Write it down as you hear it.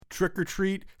trick or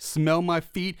treat, smell my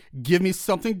feet, give me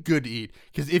something good to eat.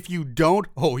 Because if you don't,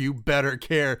 oh, you better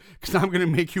care. Because I'm going to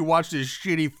make you watch this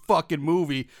shitty fucking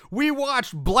movie. We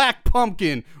watched Black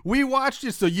Pumpkin. We watched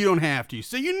it so you don't have to.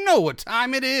 So you know what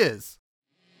time it is.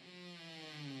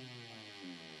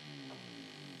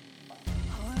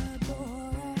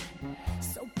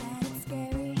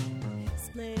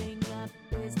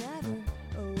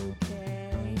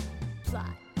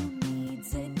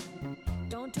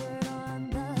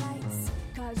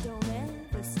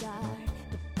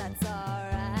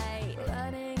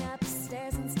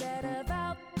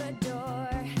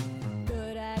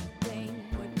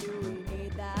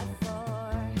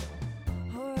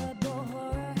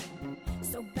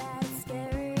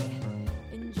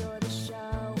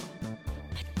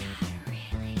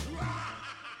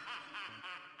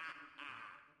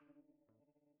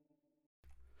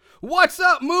 What's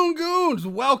up, Moon Goons?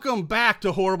 Welcome back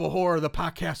to Horrible Horror, the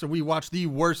podcast where we watch the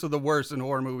worst of the worst in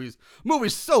horror movies.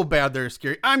 Movies so bad they're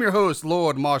scary. I'm your host,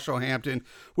 Lord Marshall Hampton.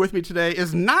 With me today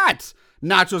is not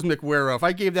Nachos McWeroff.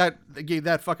 I gave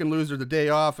that fucking loser the day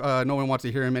off. No one wants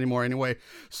to hear him anymore anyway.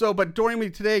 But joining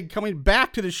me today, coming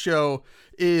back to the show,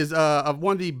 is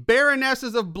one of the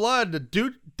Baronesses of Blood,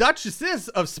 the Duchesses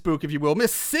of Spook, if you will.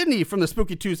 Miss Sydney from the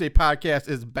Spooky Tuesday podcast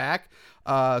is back.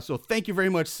 So thank you very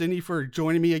much, Sydney, for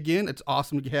joining me again. It's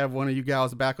awesome to have one of you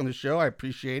gals back on the show. I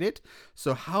appreciate it.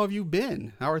 So how have you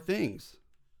been? How are things?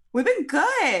 We've been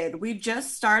good. We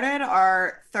just started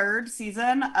our third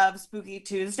season of Spooky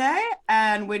Tuesday.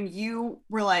 And when you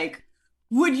were like,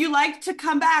 would you like to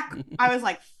come back? I was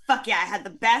like, fuck yeah, I had the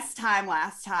best time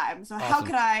last time. So awesome. How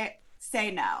could I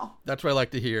say no? That's what I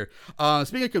like to hear.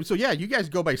 Speaking of, so yeah, you guys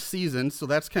go by seasons, so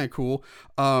that's kind of cool.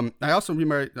 I also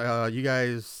remember you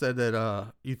guys said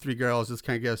that you three girls just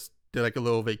kind of did like a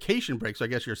little vacation break. So I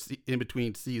guess you're in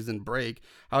between season break.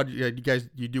 How do you guys,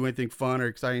 you do anything fun or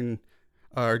exciting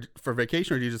for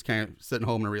vacation, or do you just kind of sit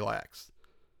home and relax?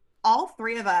 All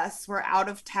three of us were out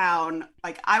of town.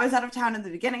 Like, I was out of town in the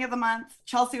beginning of the month,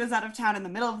 Chelsea was out of town in the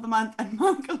middle of the month, and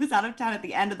Monica was out of town at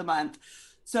the end of the month.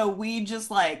 So we just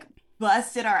like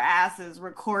busted our asses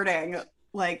recording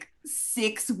like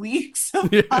 6 weeks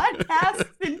of podcasts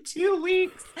in 2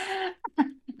 weeks.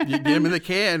 You get them in the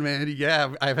can, man.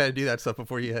 Yeah, I've had to do that stuff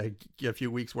before. You get a few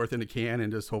weeks worth in the can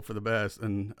and just hope for the best.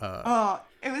 And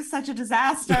it was such a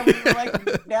disaster. We were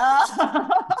like, no.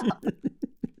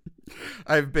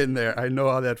 I've been there. I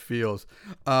know how that feels.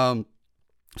 Before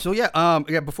we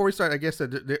start, I guess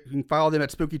you can follow them at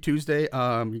Spooky Tuesday.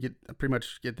 You pretty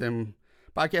much get them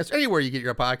podcasts anywhere you get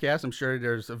your podcast. I'm sure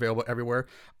there's available everywhere.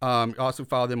 Also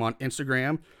follow them on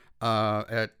Instagram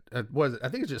at what is it? I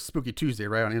think it's just Spooky Tuesday,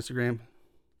 right, on Instagram.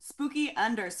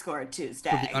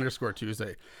 Spooky_Tuesday.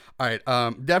 Spooky_Tuesday. All right.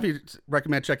 Definitely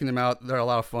recommend checking them out. They're a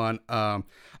lot of fun. I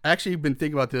actually been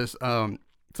thinking about this. Some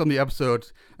of the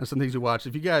episodes and some things you watch.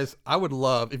 I would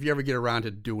love if you ever get around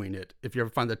to doing it. If you ever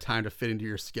find the time to fit into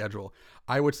your schedule,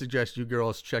 I would suggest you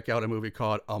girls check out a movie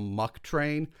called Amok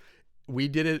Train. We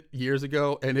did it years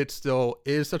ago, and it still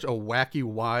is such a wacky,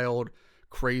 wild,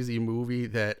 crazy movie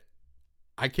that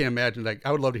I can't imagine. Like,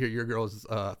 I would love to hear your girls'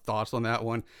 thoughts on that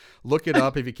one. Look it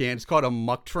up if you can. It's called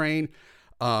Amok Train.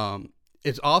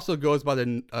 It also goes by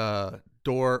the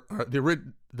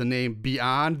name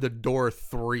Beyond the Door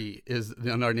 3 is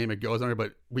another name it goes under,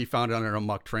 but we found it under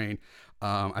Amok Train.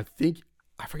 I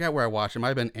forgot where I watched it. It might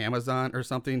have been Amazon or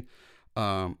something.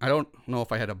 I don't know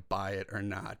if I had to buy it or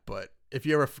not, but if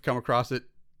you ever come across it,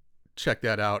 check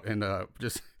that out and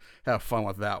just have fun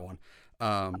with that one.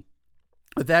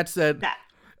 With that said,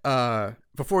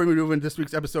 before we move into this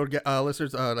week's episode,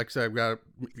 listeners, like I said,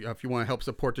 if you want to help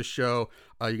support the show,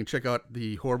 you can check out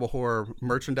the Horrible Horror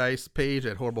merchandise page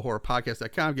at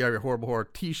horriblehorrorpodcast.com. Get all your Horrible Horror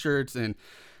t-shirts and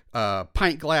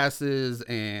pint glasses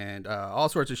and all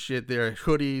sorts of shit there,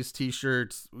 hoodies,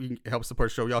 t-shirts. We can help support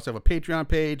the show. We also have a Patreon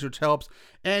page, which helps.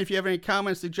 And if you have any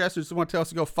comments, suggestions, you want to tell us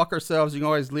to go fuck ourselves, you can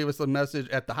always leave us a message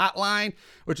at the hotline,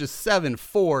 which is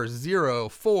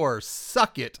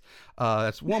 7404-SUCK-IT.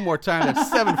 That's one more time. That's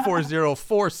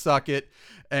 7404-SUCK-IT.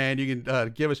 And you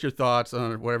can give us your thoughts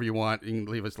on whatever you want. You can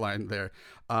leave us a line there.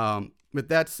 With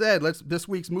that said, this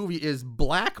week's movie is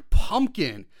Black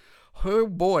Pumpkin. Oh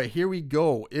boy, here we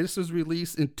go. This was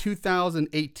released in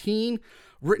 2018,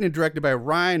 written and directed by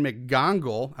Ryan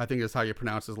McGonigal. I think is how you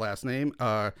pronounce his last name.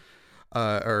 Or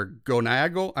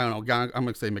Gonagle. I don't know. I'm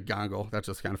going to say McGonigal. That's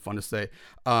just kind of fun to say.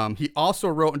 He also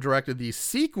wrote and directed the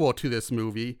sequel to this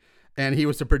movie, and he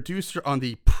was the producer on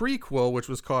the prequel, which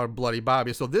was called Bloody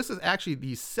Bobby. So this is actually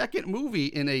the second movie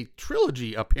in a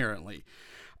trilogy, apparently.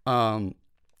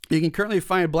 You can currently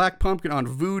find Black Pumpkin on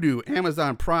Vudu,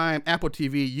 Amazon Prime, Apple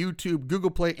TV, YouTube, Google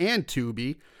Play, and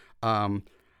Tubi.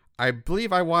 I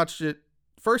believe I watched it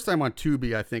first time on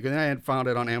Tubi, I think, and then I had found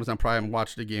it on Amazon Prime and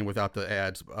watched it again without the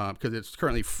ads because it's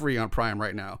currently free on Prime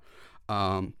right now.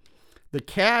 The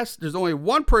cast, there's only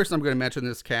one person I'm going to mention in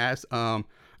this cast.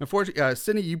 Unfortunately,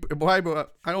 Cindy, I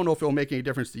don't know if it'll make any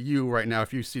difference to you right now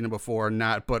if you've seen it before or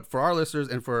not, but for our listeners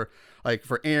and for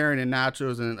Aaron and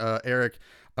Nachos and Eric,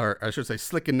 or I should say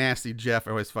Slick and Nasty Jeff,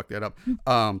 I always fuck that up.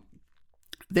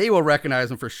 They will recognize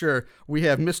him for sure. We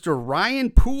have Mr. Ryan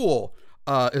Poole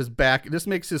is back. This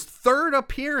makes his third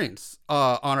appearance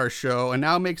on our show and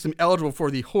now makes him eligible for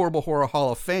the Horrible Horror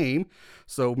Hall of Fame.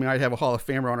 So we might have a Hall of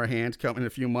Famer on our hands coming in a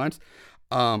few months.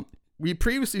 We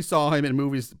previously saw him in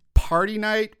movies Party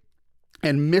Night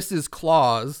and Mrs.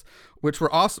 Claus, which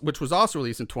was also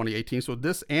released in 2018. So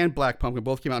this and Black Pumpkin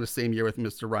both came out the same year with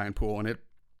Mr. Ryan Poole in it.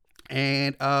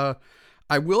 And I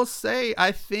will say,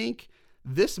 I think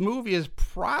this movie is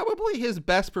probably his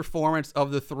best performance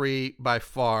of the three by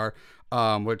far.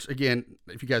 Which again,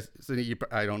 if you guys,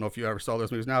 I don't know if you ever saw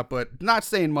those movies now, but not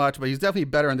saying much, but he's definitely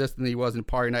better in this than he was in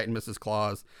Party Night and Mrs.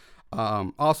 Claus.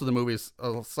 Also the movie's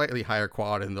a slightly higher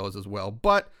quality than those as well,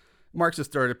 but marks his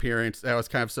third appearance. I was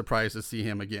kind of surprised to see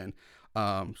him again.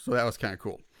 So that was kind of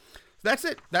cool. So that's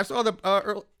it. That's all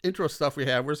the intro stuff we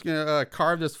have. We're just going to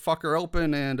carve this fucker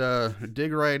open and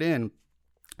dig right in.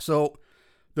 So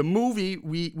the movie,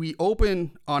 we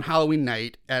open on Halloween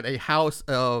night at a house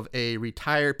of a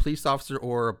retired police officer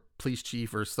or police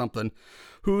chief or something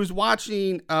who's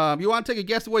watching. You want to take a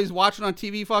guess at what he's watching on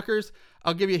TV, fuckers?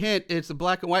 I'll give you a hint. It's a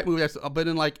black and white movie that's been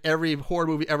in like every horror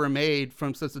movie ever made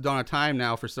since the dawn of time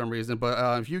now for some reason.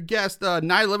 But if you guessed Night of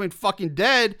the Living fucking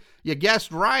Dead, you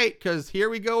guessed right, because here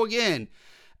we go again.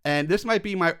 And this might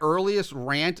be my earliest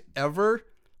rant ever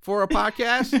for a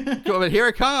podcast, but here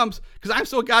it comes, because I'm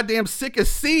so goddamn sick of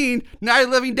seeing Night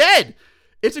of the Living Dead.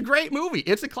 It's a great movie.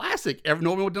 It's a classic.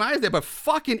 No one denies that, but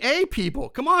fucking A, people.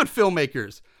 Come on,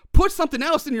 filmmakers. Put something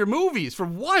else in your movies for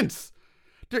once.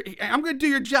 I'm going to do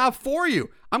your job for you.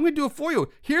 I'm going to do it for you.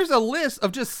 Here's a list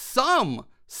of just some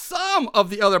of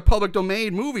the other public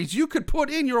domain movies you could put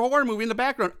in your horror movie in the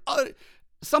background.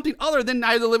 Something other than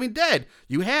Night of the Living Dead.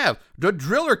 You have The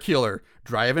Driller Killer,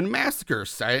 Drive-In Massacre,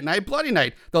 Silent Night, Bloody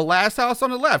Night, The Last House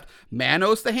on the Left,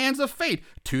 Manos, The Hands of Fate,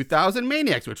 2000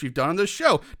 Maniacs, which we've done on the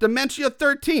show, Dementia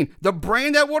 13, The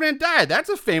Brain That Wouldn't Die, that's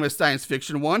a famous science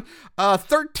fiction one,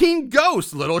 13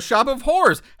 Ghosts, Little Shop of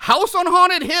Horrors, House on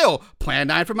Haunted Hill, Plan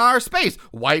 9 from Outer Space,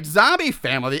 White Zombie,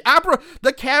 Family Opera,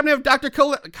 The Cabinet of Dr.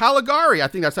 Caligari, I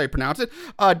think that's how you pronounce it,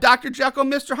 Dr. Jekyll,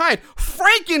 Mr. Hyde,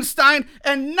 Frankenstein,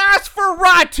 and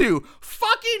Nosferatu.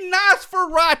 Fucking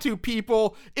Nosferatu,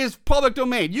 people, is public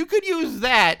domain. You could use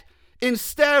that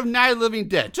instead of Night of the Living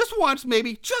Dead. Just once,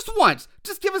 maybe. Just once.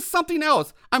 Just give us something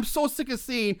else. I'm so sick of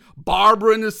seeing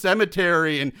Barbara in the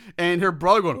cemetery and her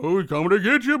brother going, "Oh, we're coming to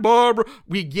get you, Barbara."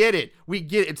 We get it.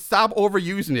 Stop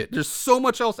overusing it. There's so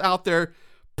much else out there.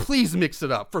 Please mix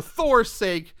it up. For Thor's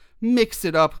sake, mix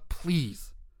it up,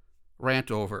 please. Rant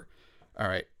over. All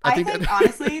right. I think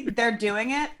honestly, they're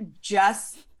doing it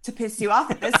just to piss you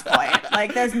off at this point.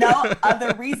 Like, there's no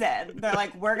other reason. They're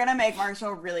like, we're gonna make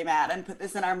Marshall really mad and put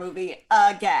this in our movie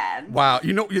again. Wow,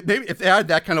 maybe if they had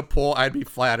that kind of pull, I'd be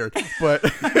flattered. But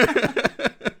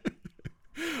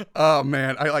oh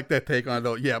man, I like that take on it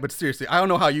though. Yeah, but seriously, I don't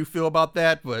know how you feel about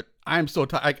that, but I'm so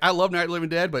tired. I love Night of the Living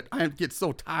Dead, but I get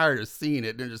so tired of seeing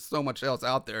it. There's just so much else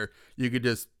out there you could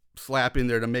just slap in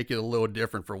there to make it a little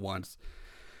different for once.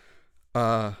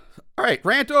 All right,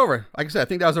 rant over. Like I said, I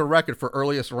think that was a record for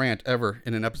earliest rant ever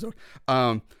in an episode.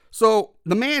 So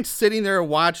the man's sitting there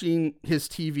watching his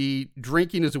TV,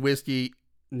 drinking his whiskey,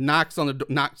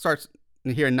 starts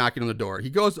hearing knocking on the door. He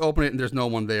goes to open it and there's no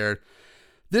one there.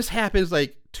 This happens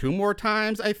like 2 more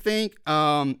times, I think.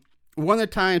 One of the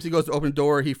times he goes to open the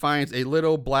door, he finds a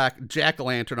little black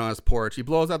jack-o'-lantern on his porch. He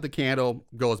blows out the candle,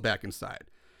 goes back inside.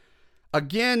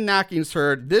 Again, knocking's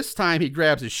heard. This time he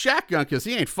grabs his shotgun because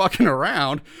he ain't fucking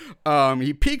around.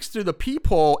 He peeks through the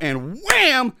peephole and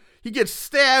wham! He gets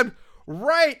stabbed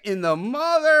right in the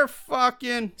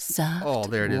motherfucking soft,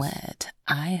 there it is. Wet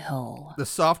eye hole. The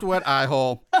soft, wet eye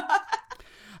hole.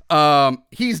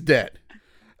 He's dead.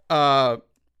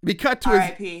 We cut to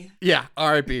R.I.P. Yeah,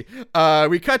 R.I.P.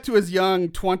 We cut to his young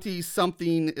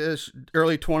 20-something-ish,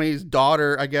 early 20s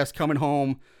daughter, I guess, coming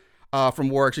home from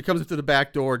work. She comes up to the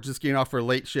back door, just getting off her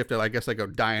late shift at, I guess, like a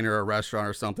diner or a restaurant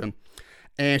or something.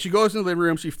 And she goes in the living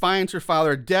room. She finds her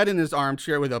father dead in his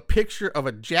armchair with a picture of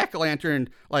a jack-o'-lantern,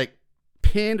 like,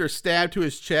 pinned or stabbed to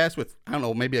his chest with, I don't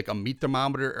know, maybe like a meat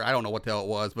thermometer, or I don't know what the hell it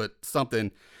was, but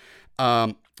something.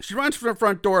 She runs to the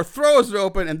front door, throws it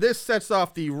open, and this sets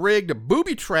off the rigged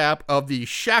booby trap of the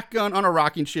shotgun on a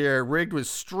rocking chair, rigged with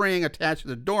string attached to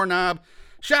the doorknob.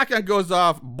 Shotgun goes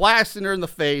off, blasting her in the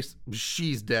face.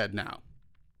 She's dead now.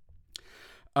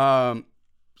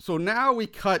 So now we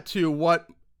cut to what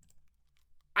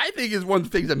I think is one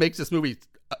of the things that makes this movie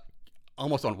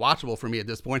almost unwatchable for me at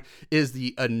this point, is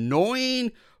the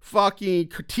annoying fucking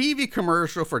TV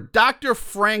commercial for Dr.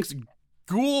 Frank's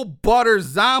Ghoul Butter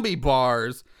Zombie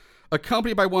Bars,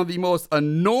 accompanied by one of the most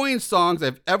annoying songs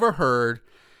I've ever heard.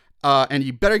 And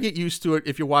you better get used to it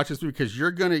if you watch this movie, because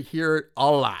you're going to hear it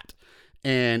a lot.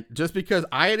 And just because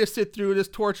I had to sit through this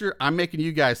torture, I'm making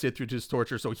you guys sit through this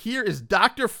torture. So here is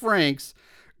Dr. Frank's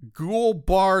Ghoul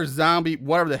Bar Zombie,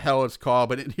 whatever the hell it's called.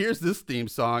 But here's this theme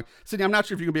song. Sydney, I'm not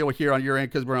sure if you're going to be able to hear on your end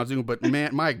because we're on Zoom, but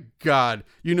man, my God,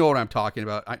 you know what I'm talking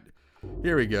about.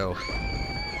 Here we go.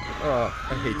 Oh,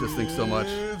 I hate this thing so much.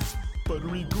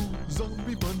 Buttery goo,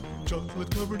 zombie fun, chocolate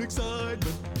covered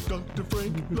excitement. Dr.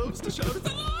 Frank loves to shout, it's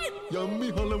alive! Yummy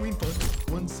Halloween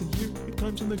fun. Once a year, it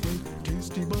climbs in the grave.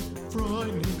 Tasty but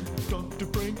frightening. Dr.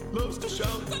 Frank loves to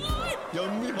shout, it's alive!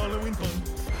 Yummy Halloween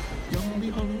fun. Yummy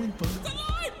Halloween fun. It's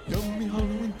alive! Yummy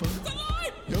Halloween fun. It's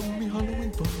alive! Yummy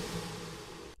Halloween fun.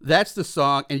 That's the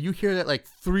song, and you hear that like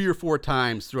 3 or 4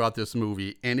 times throughout this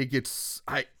movie, and it gets,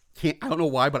 I don't know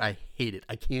why, but I hate it.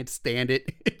 I can't stand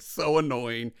it. It's so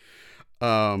annoying.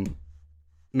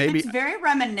 Maybe it's very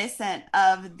reminiscent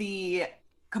of the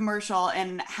commercial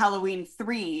in Halloween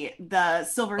 3, the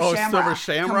Silver Shamrock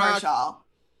commercial.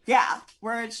 Yeah,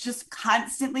 where it's just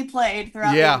constantly played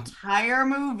throughout the entire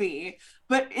movie.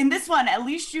 But in this one, at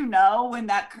least you know when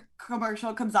that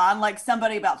commercial comes on, like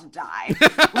somebody about to die.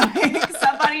 Like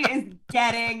somebody is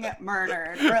getting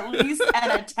murdered, or at least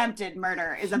an attempted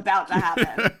murder is about to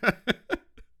happen.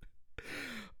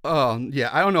 Oh,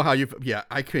 yeah, I don't know how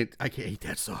I can't hate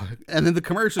that song. And then the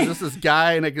commercial is just this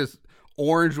guy in like this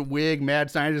orange wig,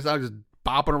 mad scientist, just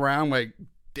bopping around, like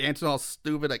dancing all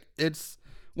stupid. Like, it's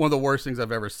one of the worst things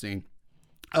I've ever seen.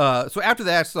 So after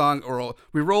that song,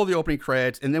 we roll the opening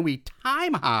credits, and then we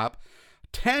time hop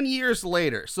 10 years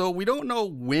later. So we don't know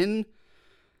when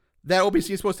that opening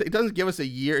scene is supposed to. It doesn't give us a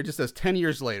year. It just says 10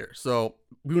 years later. So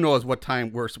who knows what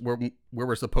time where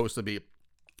we're supposed to be.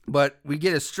 But we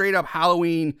get a straight up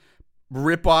Halloween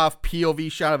rip-off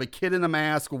POV shot of a kid in a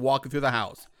mask walking through the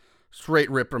house.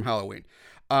 Straight rip from Halloween.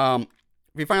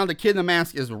 We find out the kid in the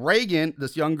mask is Reagan,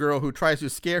 this young girl who tries to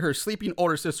scare her sleeping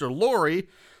older sister Lori.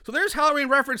 So there's Halloween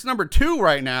reference number 2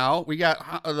 right now. We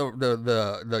got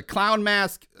the clown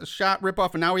mask shot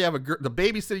rip-off, and now we have the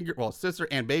babysitting, sister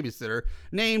and babysitter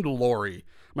named Lori.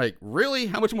 I'm like, really?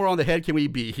 How much more on the head can we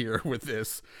be here with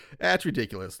this? That's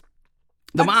ridiculous.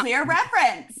 Clear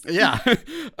reference. Yeah.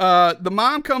 The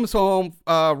mom comes home.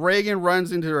 Reagan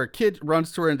runs to her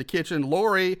in the kitchen.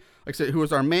 Lori, like I said, who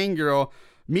is our main girl,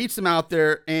 meets them out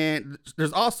there. And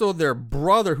there's also their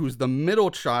brother, who's the middle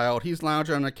child. He's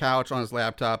lounging on the couch on his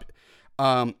laptop.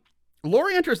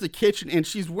 Lori enters the kitchen, and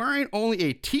she's wearing only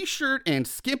a t-shirt and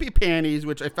skimpy panties,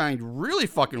 which I find really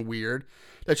fucking weird.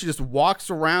 That she just walks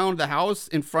around the house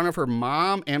in front of her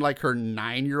mom and like her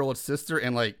 9-year-old sister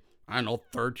and like, I don't know,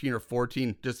 13 or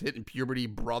 14, just hitting puberty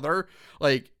brother.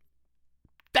 Like,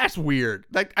 that's weird.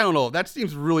 Like, I don't know. That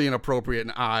seems really inappropriate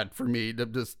and odd for me to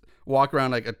just walk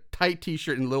around like a tight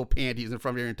t-shirt and little panties in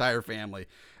front of your entire family.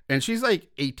 And she's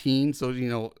like 18, so, you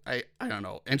know, I don't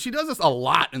know. And she does this a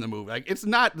lot in the movie. Like, it's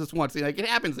not this one scene. Like, it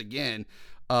happens again.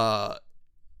 I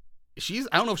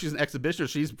don't know if she's an exhibitionist.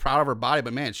 She's proud of her body,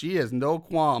 but man, she has no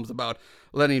qualms about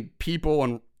letting people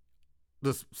and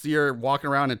just see her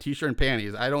walking around in t-shirt and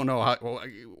panties. I don't know I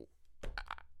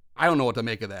don't know what to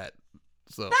make of that.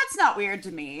 So that's not weird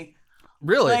to me.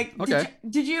 Really? Like, okay.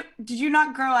 Did you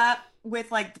not grow up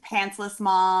with like the pantsless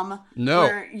mom? No.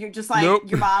 Where you're just like,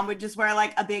 Your mom would just wear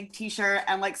like a big t-shirt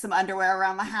and like some underwear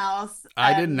around the house.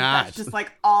 I did not. That's just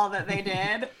like all that they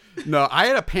did. No, I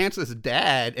had a pantsless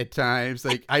dad at times.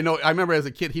 Like, I remember as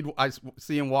a kid, I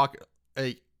see him walk,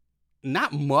 like,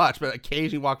 not much, but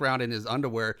occasionally walk around in his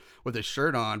underwear with his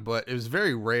shirt on, but it was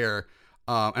very rare.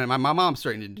 And my mom's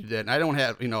starting to do that. And I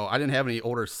didn't have any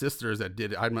older sisters that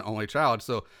did it. I'm an only child.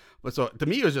 So to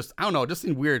me, it was just, I don't know, it just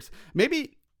seemed weird.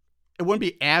 Maybe it wouldn't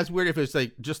be as weird if it's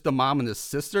like just the mom and the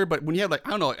sister, but when you have like, I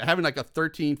don't know, having like a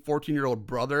 13, 14-year-old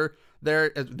brother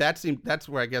there, that's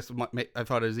where I guess I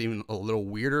thought it was even a little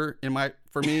weirder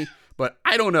for me, but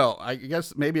I don't know. I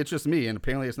guess maybe it's just me, and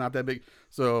apparently it's not that big.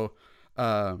 So,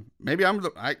 maybe all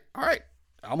right,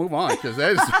 I'll move on, because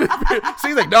that is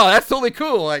seems like, no, that's totally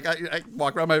cool. Like I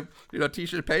walk around my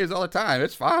t-shirt panties all the time.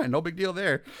 It's fine, no big deal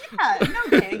there. Yeah,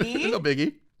 no biggie. No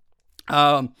biggie.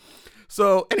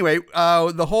 So anyway,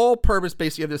 the whole purpose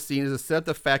basically of this scene is to set up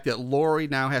the fact that Lori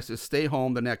now has to stay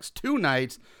home the next 2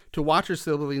 nights to watch her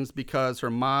siblings because her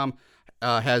mom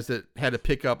had to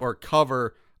pick up or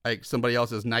cover like somebody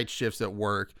else's night shifts at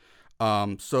work.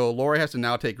 So Lori has to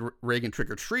now take Reagan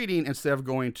trick-or-treating instead of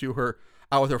going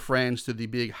out with her friends to the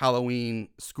big Halloween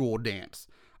school dance.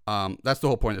 That's the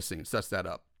whole point of the scene. Sets that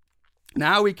up.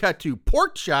 Now we cut to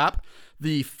Pork Chop,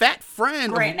 the fat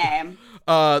friend. Great name.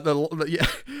 The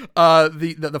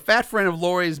fat friend of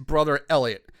Lori's brother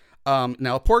Elliot.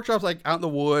 Now Pork Chop's like out in the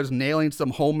woods nailing some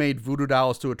homemade voodoo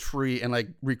dolls to a tree and like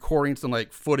recording some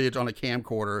like footage on a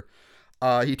camcorder.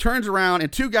 He turns around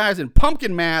and 2 guys in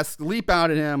pumpkin masks leap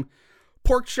out at him.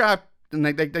 Pork Chop, and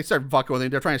they start fucking with him.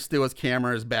 They're trying to steal his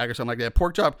camera, his bag, or something like that.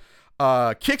 Pork Chop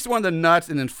kicks one of the nuts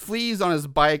and then flees on his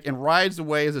bike and rides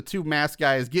away as the 2 masked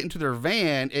guys get into their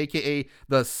van, aka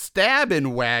the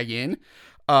stabbing wagon,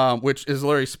 which is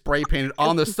literally spray painted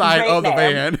on the side of the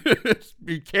van.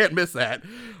 You can't miss that.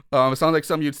 It sounds like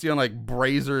something you'd see on like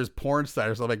Brazer's porn site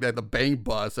or something like that, the Bang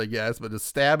Bus, I guess, but the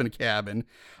stabbing cabin.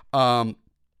 And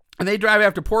they drive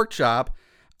after Pork Chop.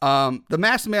 The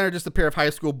masked men are just a pair of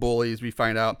high school bullies, we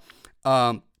find out.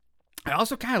 I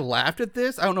also kind of laughed at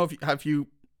this. I don't know if you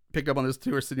picked up on this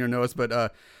too or seen your notes,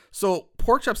 but so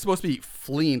Pork Chop's supposed to be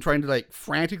fleeing, trying to like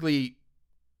frantically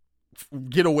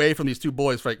get away from these 2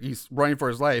 bullies. Like he's running for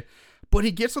his life, but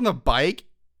he gets on the bike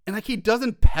and like he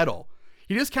doesn't pedal.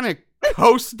 He just kind of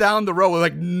coasts down the road with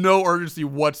like no urgency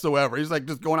whatsoever. He's like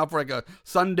just going out for like a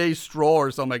Sunday stroll or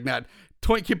something like that.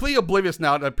 Completely oblivious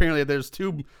now that apparently there's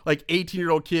 2 like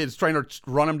 18-year-old kids trying to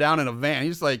run him down in a van.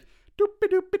 He's like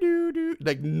doop-a-doop-a-doo-doo.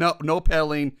 Like no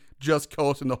pedaling, just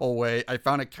coasting the whole way. I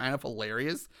found it kind of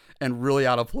hilarious and really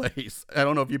out of place. I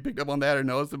don't know if you picked up on that or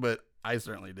noticed it, but I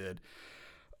certainly did.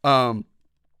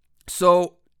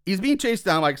 So he's being chased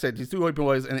down, like I said, these 2 white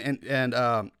boys, and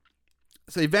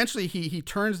so eventually he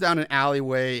turns down an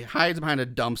alleyway, hides behind a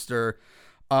dumpster.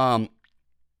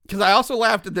 Because I also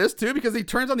laughed at this too, because he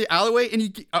turns on the alleyway and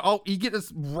you get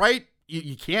this right.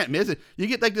 You can't miss it. You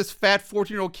get like this fat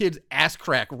 14-year-old kid's ass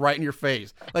crack right in your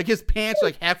face. Like his pants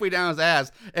like halfway down his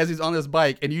ass as he's on this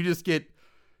bike, and you just get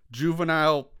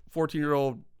juvenile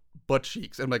 14-year-old butt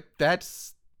cheeks. I'm like,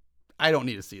 I don't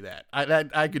need to see that.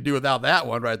 I could do without that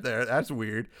one right there. That's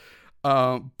weird.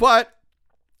 But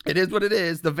it is what it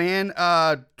is. The van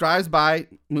drives by,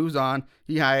 moves on.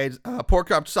 He hides. Pork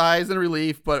Chop sighs in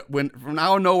relief, but when from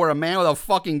out of nowhere, a man with a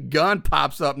fucking gun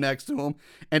pops up next to him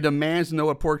and demands to know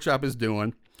what Pork Chop is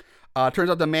doing. Turns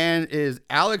out the man is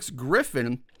Alex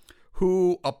Griffin,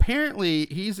 who apparently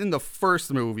he's in the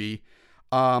first movie.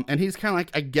 And he's kind of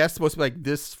like, I guess, supposed to be like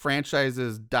this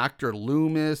franchise's Dr.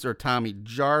 Loomis or Tommy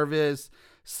Jarvis,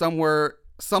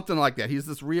 something like that. He's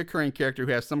this reoccurring character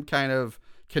who has some kind of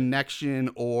connection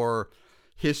or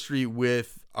history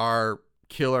with our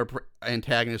killer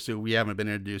antagonist who we haven't been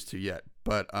introduced to yet.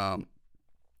 But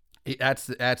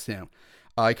that's him.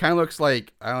 He kind of looks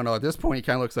like, I don't know, at this point he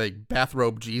kind of looks like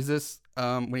Bathrobe Jesus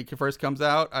when he first comes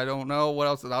out. I don't know what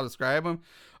else I'll describe him.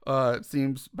 It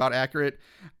seems about accurate.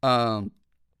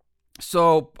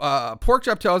 So Pork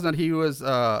Chop tells him that he's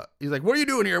like, what are you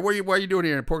doing here? Why are you doing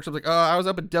here? And Pork Chop's like, I was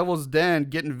up at Devil's Den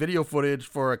getting video footage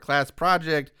for a class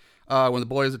project when the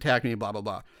boys attacked me, blah, blah,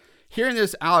 blah. Hearing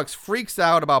this, Alex freaks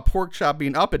out about Pork Chop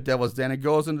being up at Devil's Den and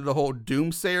goes into the whole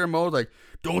doomsayer mode. Like,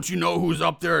 don't you know who's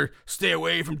up there? Stay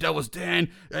away from Devil's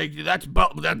Den. Like, that's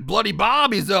Bloody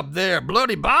Bobby's up there.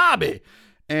 Bloody Bobby.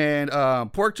 And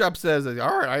Pork Chop says,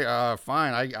 all right,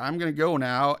 fine. I'm going to go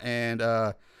now. And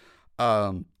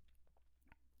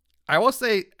I will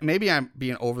say, maybe I'm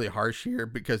being overly harsh here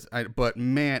but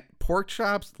man, Pork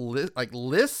Chop's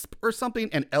lisp or something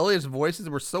and Elliot's voices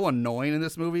were so annoying in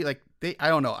this movie. Like I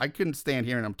don't know. I couldn't stand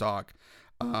hearing them talk.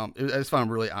 I just found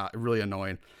them really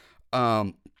annoying.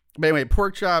 But anyway,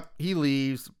 Pork Chop, he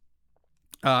leaves.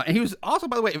 And he was also,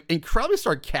 by the way, incredibly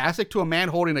sarcastic to a man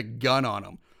holding a gun on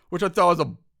him, which I thought was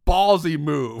a ballsy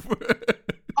move.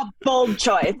 A bold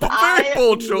choice. Very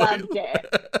bold choice. Loved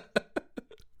it.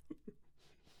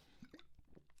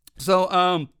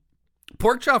 So,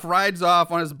 Pork Chop rides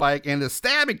off on his bike, and the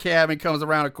stabbing cabin comes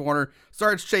around a corner,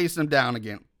 starts chasing him down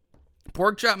again.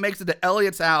 Pork Chop makes it to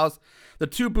Elliot's house. The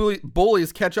 2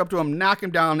 bullies catch up to him, knock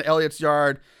him down to Elliot's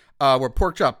yard, where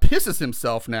Pork Chop pisses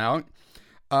himself now.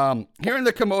 Hearing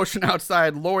the commotion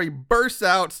outside, Lori bursts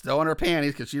out, still in her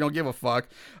panties because she don't give a fuck,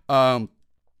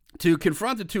 to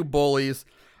confront the 2 bullies,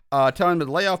 telling them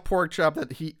to lay off Pork Chop,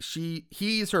 that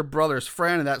he's her brother's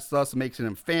friend, and that thus makes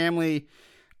him family.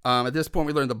 At this point,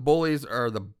 we learn the bullies are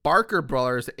the Barker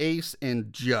brothers, Ace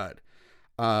and Judd.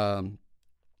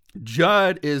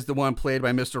 Judd is the one played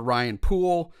by Mr. Ryan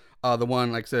Poole. The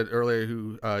one, like I said earlier,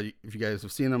 who, if you guys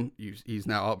have seen him, he's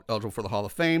now eligible for the Hall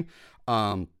of Fame.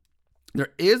 There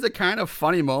is a kind of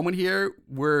funny moment here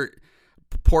where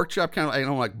Porkchop kind of, I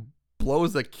don't know, like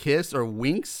blows a kiss or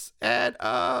winks at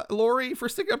Lori for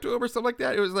sticking up to him or something like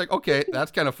that. It was like, okay,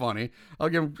 that's kind of funny. I'll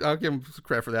give him some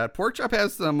credit for that. Porkchop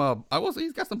has some, I will say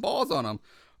he's got some balls on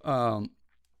him.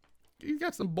 He's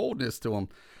got some boldness to him.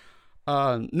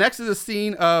 Next is a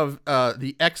scene of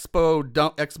the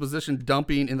exposition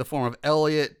dumping in the form of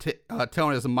Elliot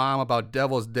telling his mom about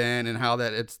Devil's Den and how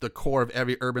that it's the core of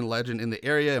every urban legend in the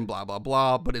area and blah, blah,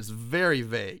 blah. But it's very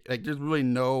vague. Like, there's really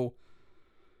no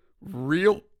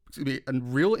real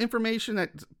information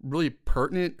that's really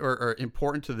pertinent or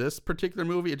important to this particular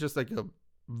movie. It's just like a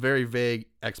very vague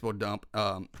expo dump.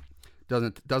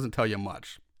 Doesn't tell you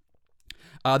much.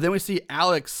 Then we see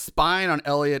Alex spying on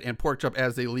Elliot and Porkchop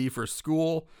as they leave for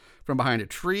school from behind a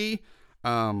tree.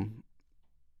 It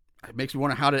makes me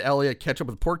wonder, how did Elliot catch up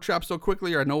with Porkchop so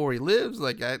quickly, or know where he lives?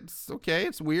 Like, it's okay,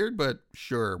 it's weird, but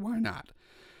sure, why not?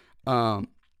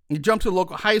 You jump to the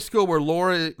local high school where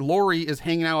Lori is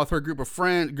hanging out with her group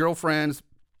of girlfriends.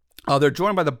 They're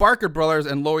joined by the Barker brothers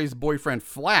and Lori's boyfriend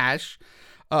Flash,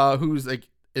 who's like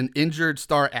an injured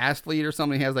star athlete or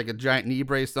something. He has like a giant knee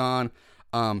brace on.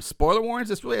 Spoiler warnings,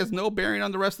 this really has no bearing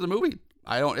on the rest of the movie.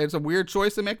 It's a weird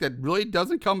choice to make that really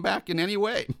doesn't come back in any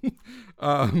way.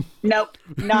 Nope,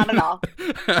 not at all.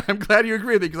 I'm glad you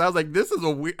agree with me, because I was like, this is a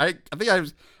weird, I think I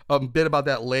was a bit about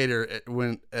that later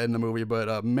when in the movie,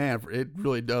 but man, it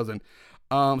really doesn't.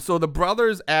 So the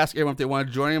brothers ask everyone if they want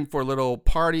to join him for a little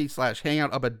party /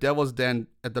 hangout up at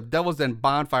the Devil's Den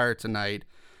bonfire tonight.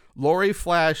 Lori,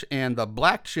 Flash, and the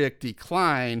black chick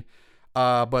decline,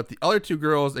 but the other two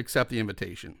girls accept the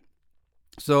invitation.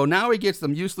 So now we get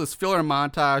some useless filler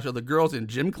montage of the girls in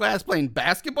gym class playing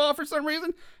basketball for some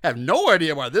reason. I have no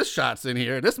idea why this shot's in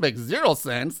here. This makes zero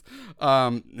sense.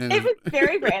 It was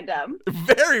very random.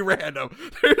 Very random.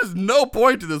 There's no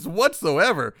point to this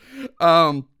whatsoever.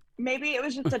 Maybe it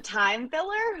was just a time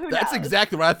filler. Who That's knows?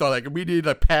 exactly what I thought. Like, we need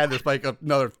to pad this like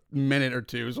another minute or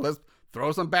two. So let's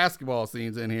throw some basketball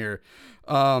scenes in here.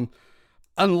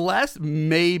 Unless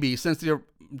maybe since they're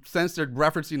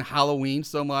referencing Halloween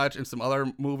so much and some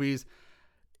other movies,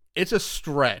 it's a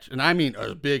stretch, and I mean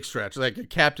a big stretch, like a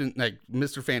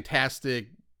Mr. Fantastic,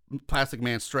 Plastic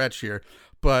Man stretch here.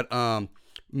 But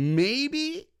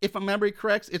maybe, if my memory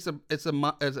corrects, it's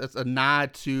a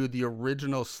nod to the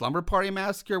original Slumber Party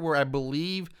Massacre, where I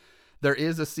believe there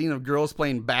is a scene of girls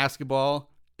playing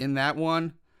basketball in that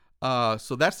one.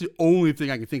 So that's the only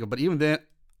thing I can think of. But even then,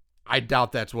 I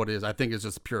doubt that's what it is. I think it's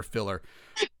just pure filler.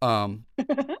 So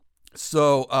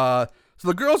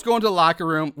the girls go into the locker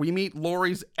room. We meet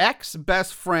Lori's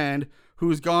ex-best friend,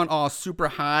 who's gone all super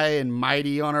high and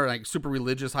mighty on her, like super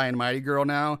religious high and mighty girl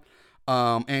now.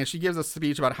 And she gives a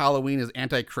speech about Halloween is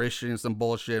anti-Christian and some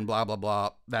bullshit and blah, blah, blah.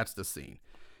 That's the scene.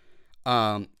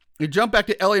 We jump back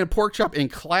to Elliot and Porkchop in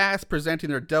class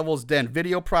presenting their Devil's Den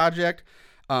video project.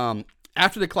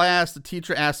 After the class, the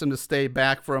teacher asks him to stay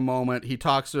back for a moment. He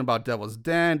talks to him about Devil's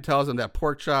Den, tells him that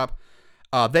Porkchop,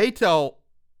 they tell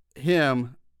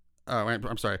him,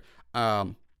 I'm sorry. Yeah,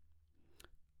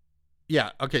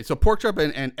 okay, so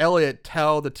Porkchop and Elliot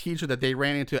tell the teacher that they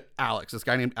ran into Alex, this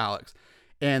guy named Alex.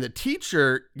 And the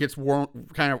teacher gets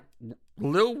kind of a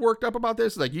little worked up about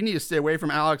this. Like, you need to stay away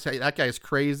from Alex. Hey, that guy's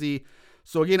crazy.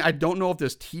 So again, I don't know if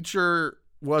this teacher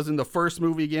was in the first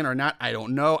movie again or not. I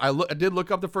don't know. I did look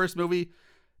up the first movie.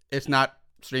 It's not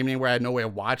streaming anywhere. I had no way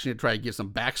of watching it, try to get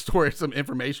some backstory, some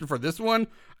information for this one,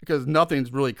 because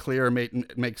nothing's really clear or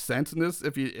makes sense in this.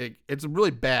 It's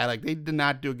really bad. Like, they did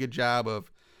not do a good job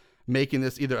of making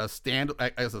this either as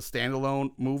a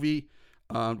standalone movie,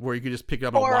 where you could just pick it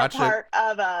up and watch it. Or part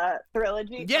of a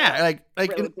trilogy. Yeah,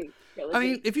 trilogy. I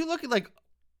mean, if you look at like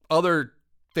other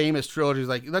famous trilogies,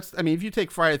 like if you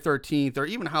take Friday the 13th or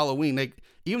even Halloween, like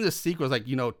even the sequels, like,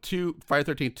 Friday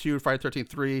the 13th 2, Friday the 13th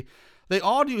 3, they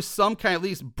all do some kind of at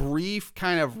least brief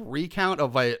kind of recount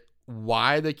of like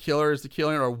why the killer is the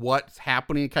killer or what's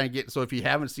happening. So if you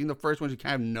haven't seen the first ones, you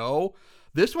kind of know.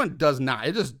 This one does not.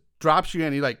 It just drops you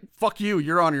in. You're like, fuck you.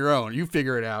 You're on your own. You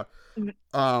figure it out. And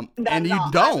you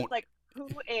don't. I was like, who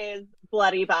is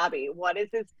Bloody Bobby? What is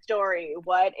his story?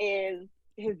 What is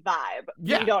his vibe?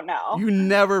 Yeah, you don't know. You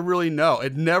never really know.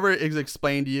 It never is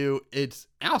explained to you. It's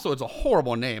a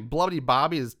horrible name. Bloody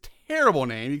Bobby is a terrible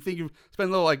name. You think you've spent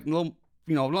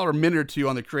another minute or two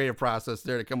on the creative process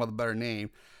there to come up with a better name.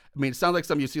 I mean, it sounds like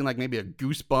something you've seen, like maybe a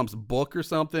Goosebumps book or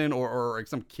something, or like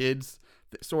some kid's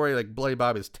story. Like, Bloody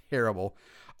Bobby is terrible.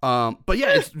 But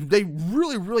yeah, they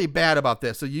really, really bad about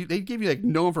this. So they give you like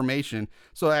no information.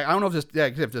 So I don't know if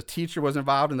the teacher was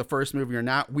involved in the first movie or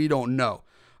not. We don't know.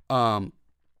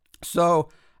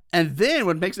 And then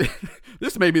what makes it,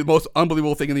 this may be the most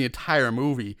unbelievable thing in the entire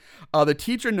movie. The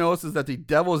teacher notices that the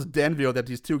Devil's Den video that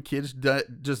these two kids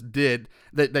just did,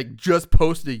 that like just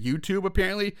posted to YouTube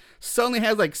apparently, suddenly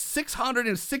has like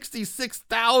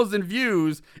 666,000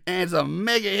 views and it's a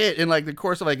mega hit in like the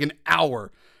course of like an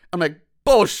hour. I'm like,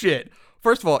 bullshit.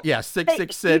 First of all, yeah,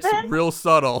 666, real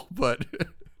subtle, but...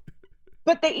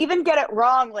 But they even get it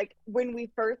wrong. Like when we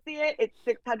first see it, it's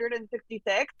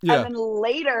 666, and then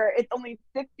later it's only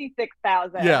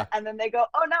 66,000. Yeah, and then they go,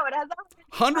 "Oh no, it has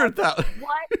 100,000."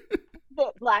 What is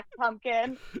it, Black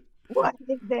Pumpkin? What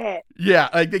is it? Yeah,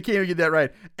 like they can't even get that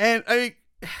right. And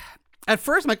at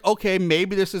first I'm like, okay,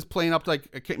 maybe this is playing up to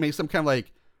like maybe some kind of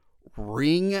like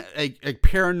ring, a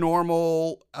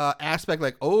paranormal aspect.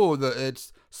 Like, oh,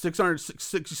 it's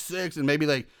 666, and maybe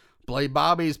like Bloody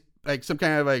Bobby's. Like some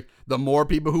kind of like the more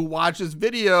people who watch this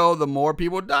video, the more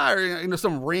people die, or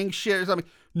some ring shit or something.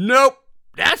 Nope,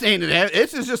 that ain't it.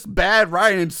 It's just bad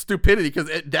writing and stupidity because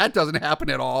that doesn't happen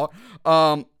at all.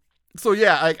 So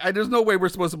yeah, there's no way we're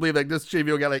supposed to believe like this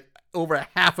video got like over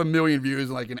 500,000 views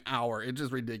in like an hour. It's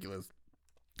just ridiculous.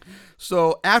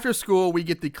 So after school, we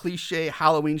get the cliche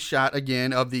Halloween shot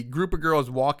again of the group of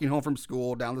girls walking home from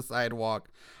school down the sidewalk.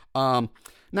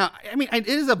 Now, I mean, it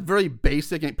is a very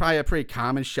basic and probably a pretty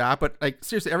common shot, but like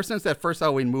seriously, ever since that first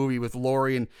Halloween movie with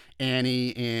Laurie and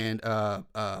Annie and oh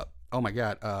my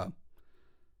God,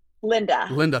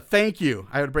 Linda, thank you.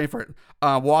 I had a brain for it.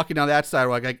 Walking down that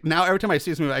sidewalk, like now every time I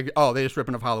see this movie, they just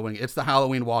ripping off Halloween. It's the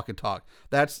Halloween walk and talk.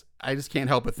 I just can't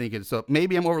help but think it. So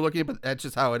maybe I'm overlooking it, but that's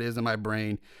just how it is in my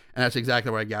brain, and that's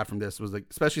exactly what I got from this. Was like,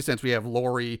 especially since we have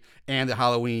Laurie and the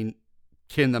Halloween.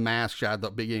 Kin the mask shot at the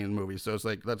beginning of the movie. So it's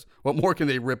like, what more can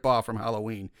they rip off from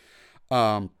Halloween?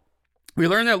 We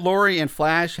learn that Laurie and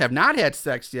Flash have not had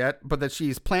sex yet, but that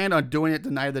she's planned on doing it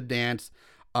the night of the dance,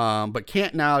 but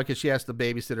can't now because she has to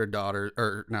babysit her daughter,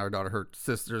 or not her daughter, her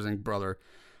sisters and brother.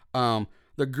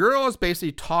 The girls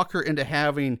basically talk her into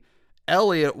having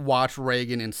Elliot watch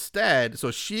Reagan instead,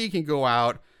 so she can go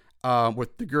out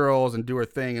with the girls and do her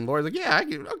thing. And Laurie's like, yeah, I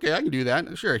can do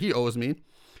that. Sure, he owes me.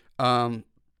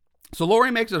 So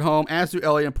Laurie makes it home, as do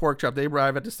Elliot and Porkchop. They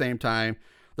arrive at the same time.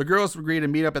 The girls agree to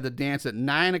meet up at the dance at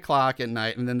 9 o'clock at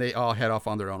night, and then they all head off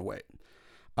on their own way.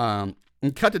 And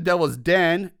cut to Devil's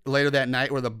Den later that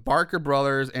night, where the Barker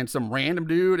brothers and some random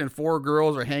dude and 4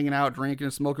 girls are hanging out, drinking,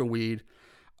 and smoking weed.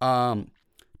 2 of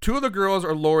the girls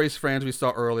are Laurie's friends we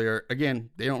saw earlier. Again,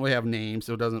 they don't really have names,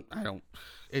 so I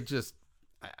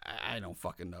don't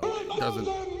fucking know. It doesn't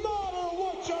matter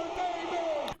what your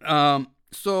name is.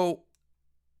 So...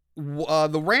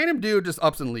 the random dude just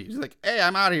ups and leaves. He's like, hey,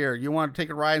 I'm out of here. You want to take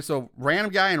a ride? So random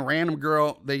guy and random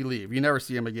girl, they leave. You never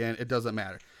see him again. It doesn't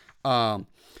matter.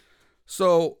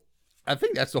 So I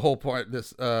think that's the whole point. That's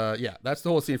the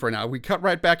whole scene for now. We cut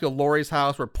right back to Laurie's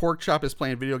house where Porkchop is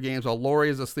playing video games while Laurie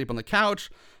is asleep on the couch.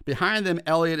 Behind them,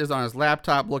 Elliot is on his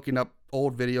laptop looking up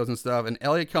old videos and stuff. And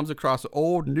Elliot comes across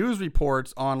old news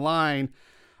reports online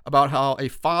about how a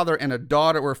father and a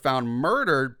daughter were found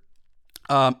murdered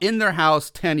in their house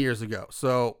 10 years ago.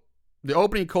 So the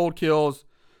opening cold kills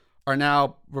are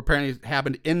now apparently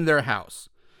happened in their house.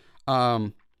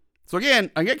 So again,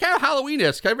 kind of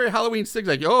Halloween-esque, kind of very Halloween things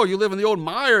like, oh, you live in the old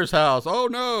Myers house. Oh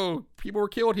no, people were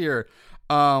killed here.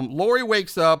 Laurie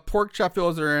wakes up. Porkchop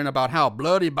fills her in about how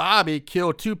Bloody Bobby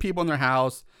killed 2 people in their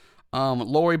house.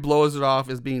 Laurie blows it off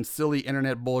as being silly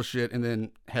internet bullshit and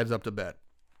then heads up to bed.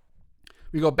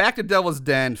 We go back to Devil's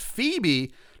Den.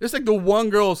 Phoebe, this is like the one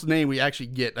girl's name we actually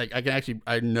get. Like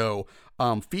I know.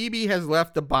 Phoebe has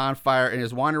left the bonfire and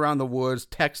is wandering around the woods,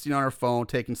 texting on her phone,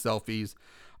 taking selfies.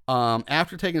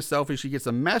 After taking selfies, she gets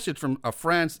a message from a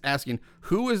friend asking,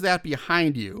 "Who is that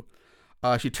behind you?"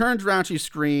 She turns around, she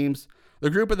screams. The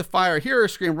group at the fire hear her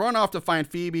scream, run off to find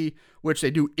Phoebe, which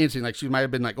they do instantly. Like she might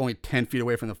have been like only 10 feet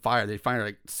away from the fire. They find her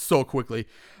like so quickly.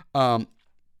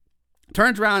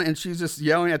 Turns around and she's just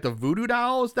yelling at the voodoo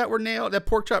dolls that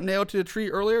Porkchop nailed to the tree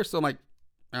earlier. So I'm like,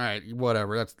 all right,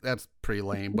 whatever. That's pretty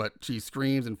lame. But she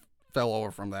screams and fell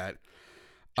over from that.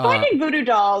 Finding voodoo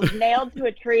dolls nailed to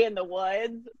a tree in the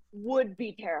woods would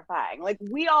be terrifying. Like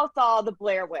we all saw the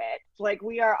Blair Witch. Like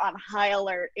we are on high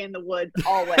alert in the woods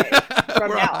always. From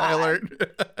We're now on high alert.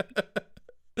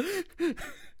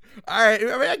 All right,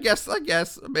 I mean, I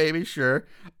guess, maybe, sure.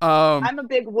 I'm a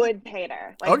big wood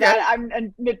painter. Like okay. that, I'm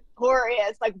a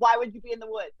notorious. Like, why would you be in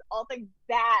the woods? All things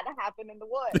bad happen in the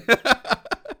woods.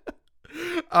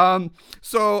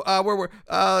 So where we're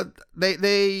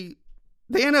they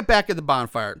end up back at the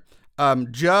bonfire.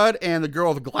 Judd and the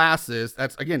girl with glasses,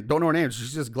 that's, again, don't know her name,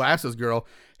 she's just Glasses Girl,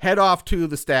 head off to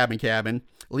the stabbing cabin,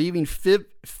 leaving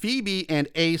Phoebe and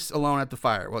Ace alone at the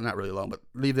fire. Well, not really alone, but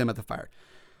leave them at the fire.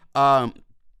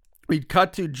 We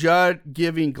cut to Judd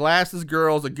giving Glasses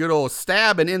Girls a good old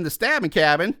stabbing in the stabbing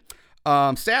cabin.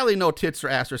 Sadly, no tits or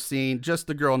ass are seen, just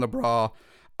the girl in the bra.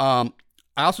 I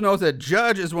also noticed that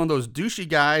Judge is one of those douchey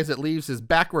guys that leaves his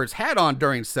backwards hat on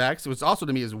during sex, which also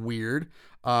to me is weird.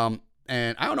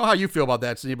 And I don't know how you feel about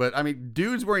that, Cindy, but I mean,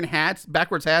 dudes wearing hats,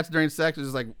 backwards hats during sex is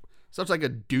just like such like a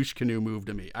douche canoe move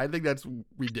to me. I think that's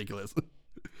ridiculous.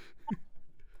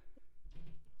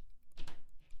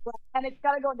 And it's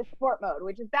got to go into sport mode,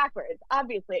 which is backwards.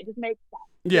 Obviously, it just makes sense.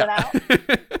 Yeah.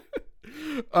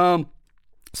 You know?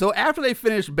 So after they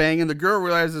finish banging, the girl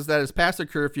realizes that it's past the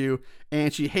curfew,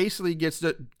 and she hastily gets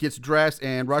dressed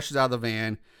and rushes out of the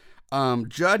van.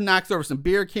 Judd knocks over some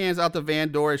beer cans out the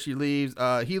van door as she leaves.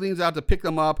 He leans out to pick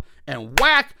them up, and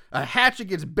whack! A hatchet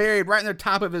gets buried right in the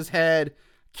top of his head,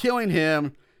 killing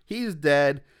him. He's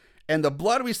dead. And the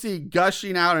blood we see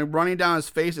gushing out and running down his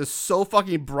face is so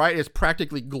fucking bright, it's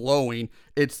practically glowing.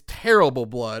 It's terrible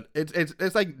blood.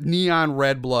 It's like neon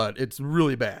red blood. It's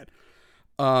really bad.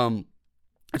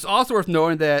 It's also worth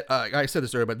knowing that, I said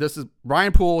this earlier, but this is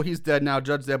Ryan Poole. He's dead now.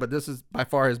 Judd's dead, but this is by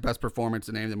far his best performance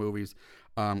in any of the movies.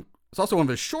 It's also one of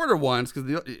his shorter ones because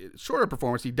the shorter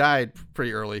performance, he died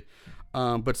pretty early,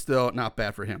 but still not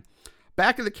bad for him.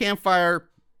 Back at the campfire,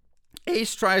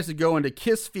 Ace tries to go in to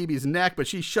kiss Phoebe's neck, but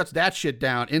she shuts that shit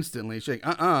down instantly. She's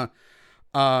like,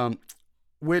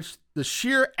 which the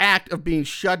sheer act of being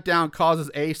shut down causes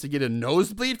Ace to get a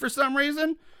nosebleed for some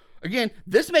reason. Again,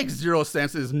 this makes zero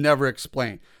sense. It is never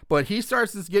explained. But he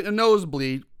starts to get a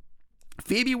nosebleed.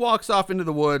 Phoebe walks off into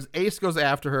the woods. Ace goes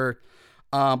after her.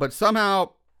 But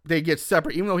somehow they get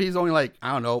separate, even though he's only like,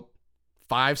 I don't know,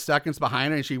 5 seconds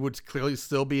behind her, and she would clearly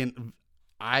still be in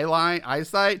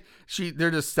eyesight.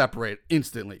 They're just separated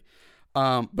instantly.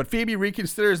 But Phoebe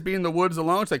reconsiders being in the woods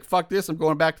alone. She's like, fuck this, I'm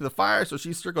going back to the fire. So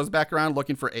she circles back around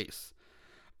looking for Ace.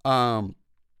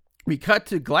 We cut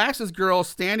to Glasses Girl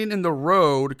standing in the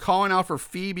road, calling out for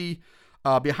Phoebe.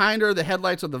 Behind her, the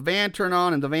headlights of the van turn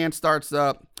on, and the van starts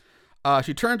up.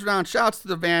 She turns around, shouts to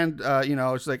the van,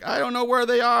 she's like, I don't know where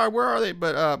they are. Where are they?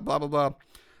 But blah, blah,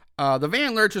 blah. The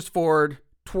van lurches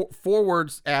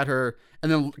forwards at her,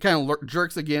 and then kind of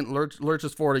jerks again,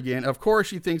 lurches forward again. Of course,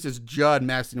 she thinks it's Judd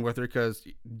messing with her because,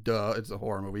 duh, it's a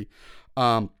horror movie.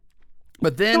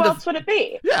 But then who else would it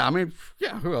be? Yeah, I mean,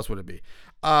 yeah, who else would it be?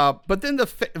 But then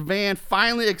the van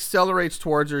finally accelerates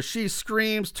towards her. She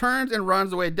screams, turns, and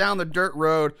runs away down the dirt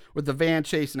road with the van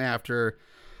chasing after her.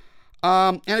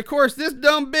 And of course, this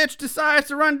dumb bitch decides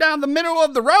to run down the middle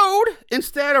of the road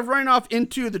instead of running off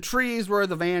into the trees where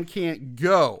the van can't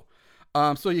go.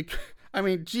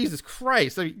 Jesus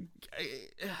Christ.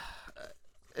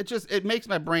 It makes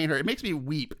my brain hurt. It makes me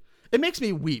weep. It makes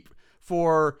me weep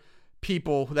for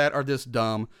people that are this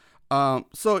dumb.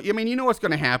 You know what's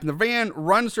going to happen. The van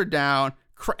runs her down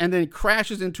and then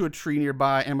crashes into a tree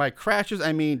nearby. And by crashes,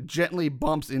 I mean gently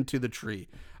bumps into the tree.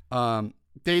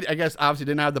 They, I guess, obviously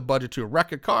didn't have the budget to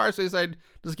wreck a car, so they decided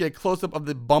just get a close-up of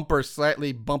the bumper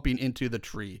slightly bumping into the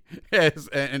tree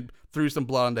and threw some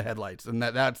blood on the headlights. And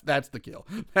that's the kill.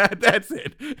 That's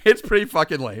it. It's pretty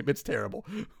fucking lame. It's terrible.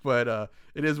 But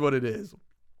it is what it is.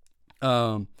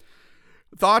 Thoughts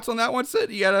on that one,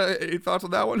 Sid? You got any thoughts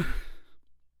on that one?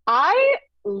 I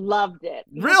loved it.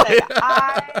 Really?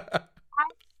 I'm a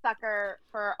sucker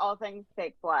for all things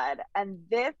fake blood, and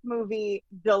this movie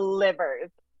delivers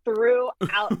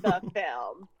throughout the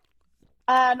film.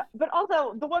 But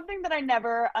also, the one thing that I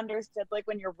never understood, like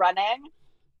when you're running,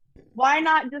 why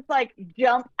not just like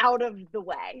jump out of the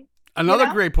way? Another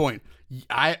great point.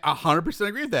 I 100%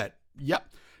 agree with that. Yep.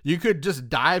 You could just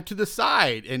dive to the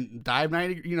side and dive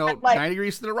 90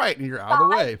 degrees to the right, and you're out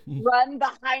of the way. Run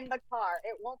behind the car.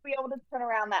 It won't be able to turn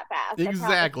around that fast.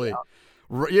 Exactly.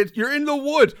 You're in the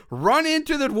woods. Run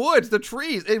into the woods, the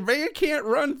trees. A van can't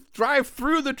drive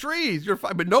through the trees. You're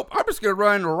fine. But nope, I'm just going to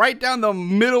run right down the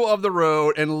middle of the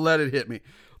road and let it hit me.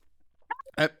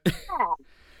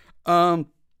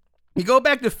 You go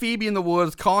back to Phoebe in the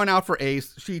woods calling out for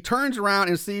Ace. She turns around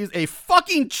and sees a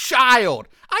fucking child.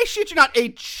 I shit you not, a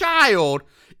child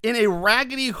in a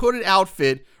raggedy hooded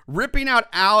outfit ripping out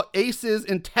Ace's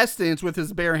intestines with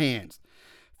his bare hands.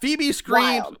 Phoebe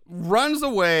screams, runs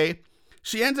away.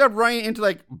 She ends up running into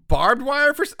like barbed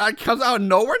wire comes out of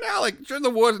nowhere now. Like she's in the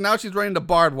woods and now she's running into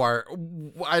barbed wire.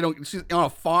 She's on a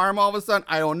farm all of a sudden.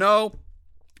 I don't know.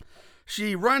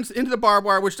 She runs into the barbed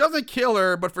wire, which doesn't kill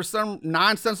her, but for some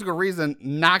nonsensical reason,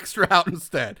 knocks her out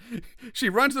instead. She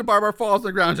runs to the barbed wire, falls on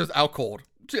the ground, just out cold.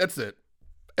 That's it.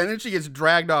 And then she gets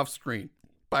dragged off screen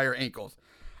by her ankles.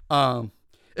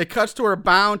 It cuts to her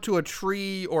bound to a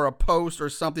tree or a post or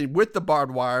something with the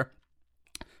barbed wire.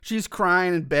 She's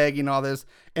crying and begging all this.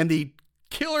 And the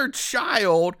killer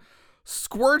child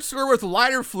squirts her with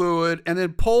lighter fluid and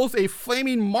then pulls a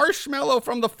flaming marshmallow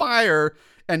from the fire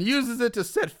and uses it to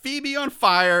set Phoebe on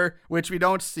fire, which we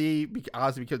don't see,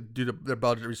 obviously because due to their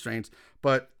budget restraints.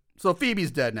 But so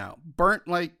Phoebe's dead now, burnt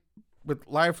like with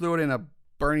lighter fluid and a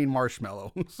burning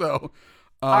marshmallow. So,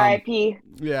 R.I.P.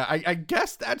 Yeah, I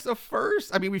guess that's a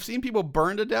first. I mean, we've seen people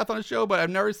burned to death on a show, but I've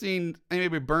never seen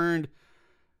anybody burned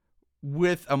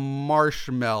with a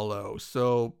marshmallow.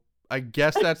 So I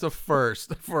guess that's a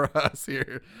first for us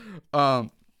here.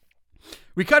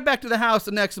 We cut back to the house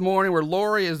the next morning where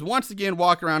Lori is once again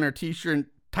walking around in her t-shirt and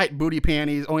tight booty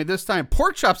panties. Only this time,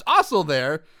 Pork Chop's also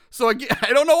there. So again,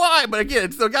 I don't know why, but again,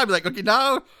 it's still got to be like, okay,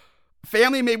 now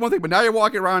family made one thing, but now you're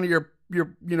walking around in your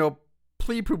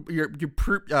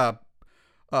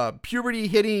puberty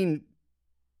hitting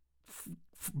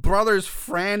brother's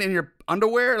friend in your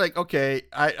underwear. Like, okay,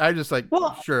 I just like,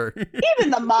 well, sure.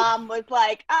 Even the mom was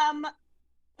like,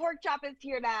 Pork Chop is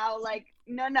here now. Like,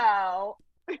 no.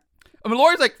 I mean,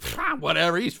 Lori's like,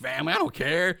 whatever, he's family, I don't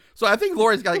care. So I think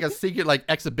Lori's got like a secret like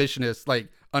exhibitionist like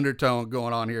undertone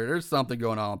going on here. There's something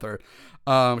going on with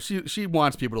her. She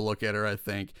wants people to look at her, I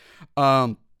think.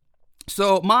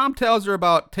 So mom tells her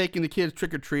about taking the kids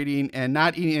trick-or-treating and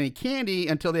not eating any candy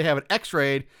until they have it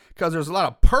x-rayed because there's a lot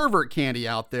of pervert candy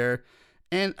out there.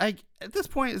 And at this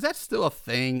point, is that still a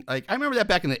thing? Like, I remember that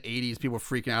back in the 80s, people were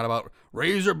freaking out about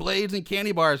razor blades and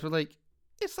candy bars. But like,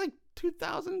 it's like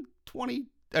 2020.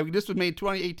 I mean, this was made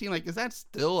 2018. Like, is that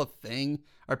still a thing?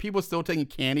 Are people still taking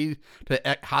candy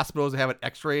to hospitals to have it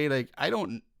x-rayed? Like, I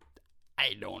don't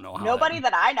know how. Nobody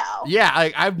that I know. Yeah,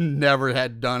 I've never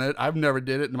done it. I've never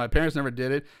did it. And my parents never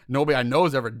did it. Nobody I know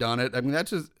has ever done it. I mean,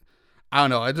 that's just, I don't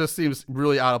know. It just seems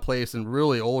really out of place and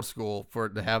really old school for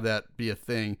it to have that be a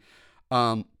thing.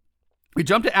 We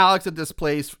jump to Alex at his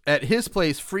place,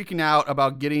 freaking out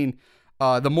about getting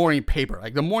the morning paper.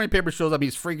 Like, the morning paper shows up,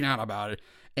 he's freaking out about it.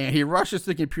 And he rushes to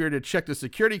the computer to check the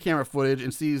security camera footage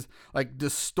and sees like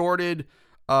distorted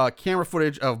camera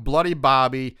footage of Bloody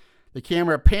Bobby. The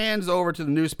camera pans over to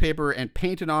the newspaper and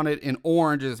painted on it in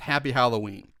orange is Happy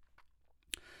Halloween.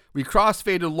 We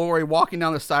crossfade to Lori walking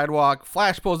down the sidewalk.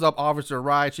 Flash pulls up, offers her a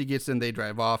ride. She gets in, they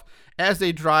drive off. As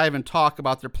they drive and talk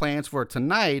about their plans for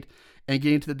tonight and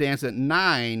getting to the dance at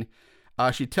 9,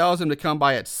 she tells him to come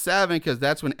by at 7 because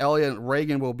that's when Elliot and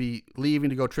Reagan will be leaving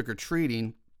to go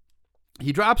trick-or-treating.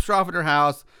 He drops her off at her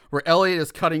house where Elliot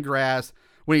is cutting grass.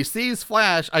 When he sees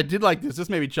Flash, I did like this. This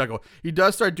made me chuckle. He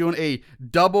does start doing a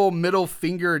double middle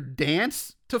finger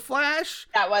dance to Flash.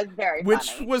 That was very funny.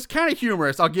 Which was kind of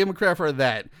humorous. I'll give him credit for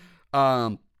that.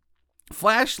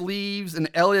 Flash leaves and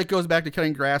Elliot goes back to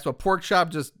cutting grass while Pork Chop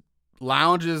just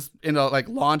lounges in a like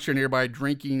lawn chair nearby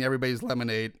drinking everybody's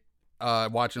lemonade,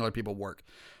 watching other people work.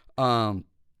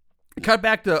 Cut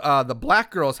back to the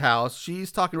black girl's house.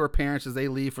 She's talking to her parents as they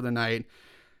leave for the night.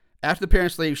 After the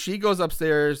parents leave, she goes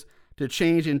upstairs to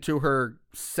change into her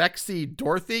sexy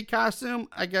Dorothy costume.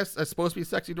 I guess it's supposed to be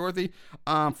sexy Dorothy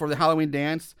for the Halloween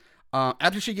dance.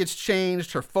 After she gets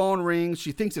changed, her phone rings.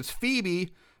 She thinks it's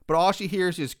Phoebe, but all she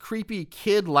hears is creepy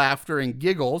kid laughter and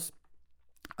giggles.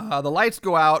 The lights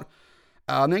go out.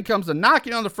 And then comes a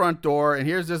knocking on the front door, and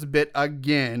here's this bit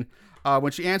again.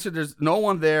 When she answered, there's no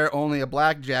one there, only a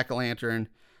black jack-o'-lantern.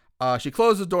 She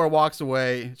closes the door, walks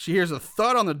away. She hears a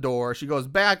thud on the door. She goes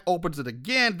back, opens it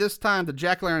again. This time, the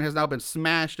jack-o'-lantern has now been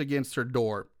smashed against her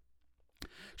door.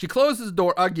 She closes the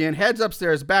door again, heads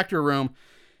upstairs, back to her room.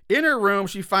 In her room,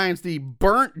 she finds the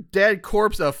burnt, dead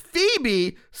corpse of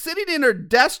Phoebe sitting in her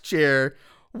desk chair.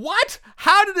 What?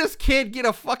 How did this kid get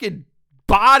a fucking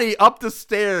body up the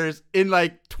stairs in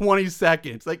like 20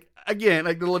 seconds? Like, again,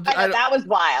 like that was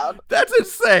wild. That's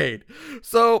insane.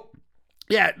 So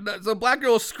Black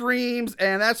Girl screams,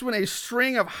 and that's when a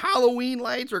string of Halloween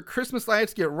lights or Christmas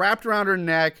lights get wrapped around her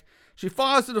neck. She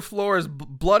falls to the floor as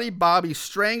Bloody Bobby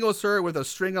strangles her with a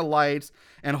string of lights.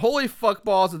 And holy fuck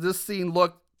balls, does this scene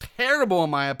look terrible in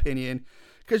my opinion,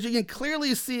 because you can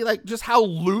clearly see like just how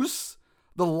loose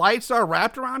the lights are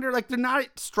wrapped around her. Like, they're not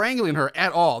strangling her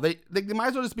at all. They might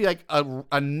as well just be like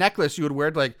a necklace you would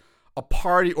wear to like a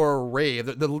party or a rave.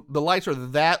 The lights are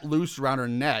that loose around her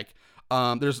neck.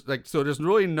 There's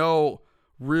really no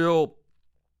real,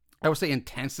 I would say,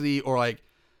 intensity or like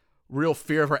real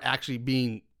fear of her actually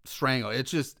being strangled.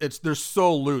 They're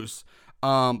so loose.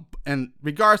 And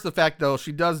regardless of the fact though,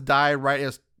 she does die right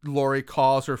as Lori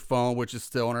calls her phone, which is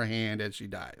still in her hand as she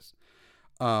dies.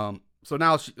 So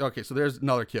now so there's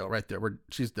another kill right there where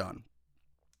she's done.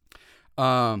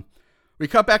 We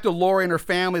cut back to Lori and her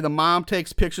family. The mom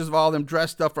takes pictures of all of them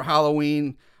dressed up for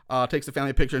Halloween, takes a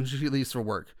family picture, and she leaves for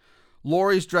work.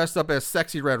 Lori's dressed up as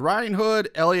sexy Red Riding Hood.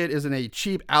 Elliot is in a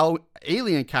cheap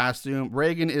alien costume.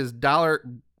 Reagan is dollar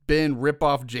bin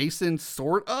ripoff Jason,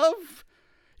 sort of.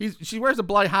 She wears a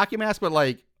bloody hockey mask, but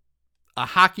like a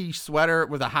hockey sweater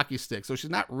with a hockey stick. So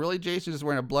she's not really Jason, she's just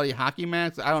wearing a bloody hockey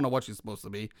mask. I don't know what she's supposed to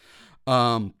be.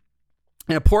 And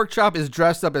Pork Chop is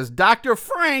dressed up as Dr.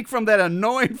 Frank from that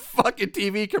annoying fucking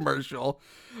TV commercial.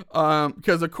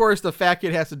 Because, of course, the fat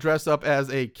kid has to dress up as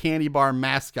a candy bar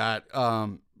mascot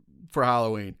for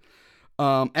Halloween.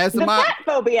 As the fat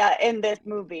phobia in this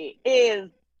movie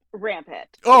is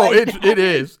rampant. Oh, like, it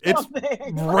is. It's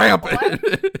rampant.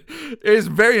 It's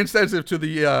very insensitive to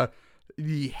the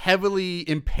heavily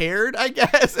impaired, I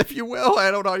guess, if you will.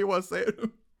 I don't know how you want to say it.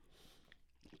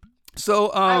 So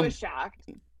I was shocked.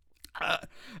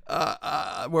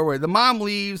 Where were we? The mom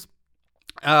leaves.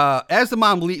 As the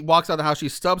mom walks out of the house, she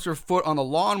stubs her foot on the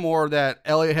lawnmower that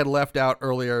Elliot had left out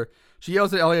earlier. She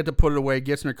yells at Elliot to put it away,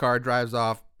 gets in her car, drives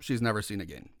off. She's never seen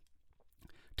again.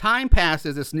 Time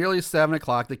passes. It's nearly 7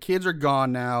 o'clock. The kids are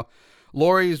gone now.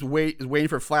 Lori's waiting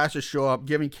for Flash to show up,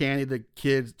 giving candy to the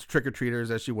kids,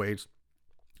 trick-or-treaters, as she waits.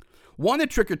 One of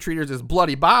the trick-or-treaters is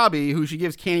Bloody Bobby, who she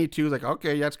gives candy to. Like,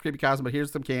 okay, that's creepy costume, but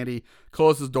here's some candy.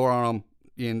 Closes the door on him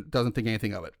and doesn't think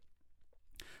anything of it.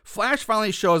 Flash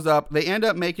finally shows up. They end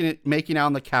up making out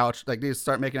on the couch. Like, they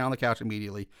start making out on the couch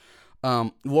immediately.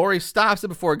 Lori stops it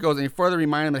before it goes any further,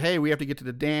 reminding them that, hey, we have to get to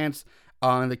the dance,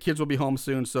 and the kids will be home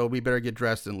soon, so we better get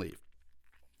dressed and leave.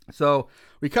 So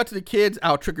we cut to the kids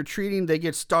out trick-or-treating. They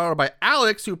get startled by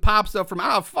Alex, who pops up from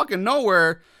out of fucking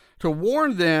nowhere to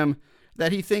warn them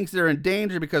that he thinks they're in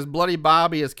danger because Bloody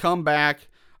Bobby has come back.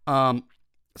 So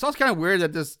it's kind of weird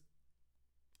that this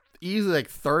easily like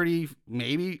 30,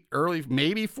 maybe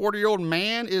 40-year-old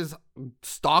man is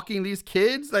stalking these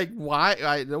kids. Like, why?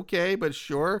 Okay, but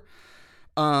sure.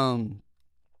 So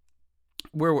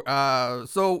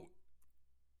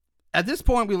at this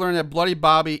point, we learn that Bloody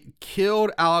Bobby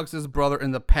killed Alex's brother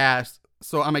in the past.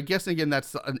 So I'm guessing, again,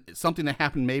 that's something that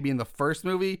happened maybe in the first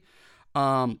movie.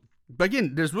 But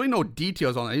again, there's really no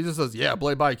details on it. He just says, yeah,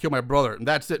 Bloody Bobby killed my brother. And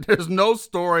that's it. There's no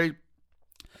story.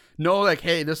 No, like,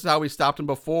 hey, this is how we stopped him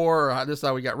before, or this is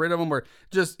how we got rid of him, or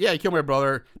just, yeah, he killed my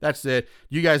brother. That's it.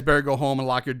 You guys better go home and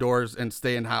lock your doors and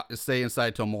stay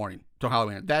inside till morning, till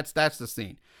Halloween. That's the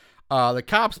scene. The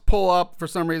cops pull up for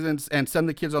some reason and send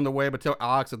the kids on their way, but tell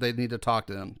Alex that they need to talk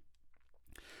to him.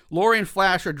 Lori and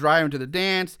Flash are driving to the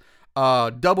dance.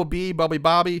 Double B, Bloody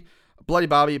Bobby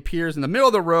appears in the middle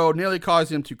of the road, nearly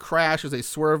causing him to crash as they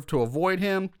swerve to avoid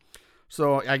him.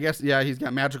 So I guess, yeah, he's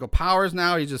got magical powers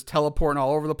now. He's just teleporting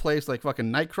all over the place like fucking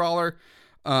Nightcrawler.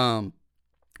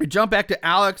 We jump back to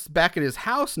Alex back at his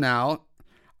house now.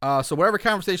 So whatever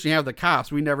conversation you have with the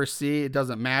cops, we never see. It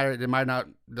doesn't matter. It might not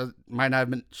have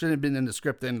been, shouldn't have been in the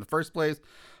script in the first place.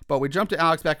 But we jump to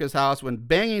Alex back at his house when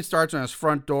banging starts on his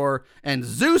front door. And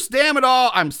Zeus, damn it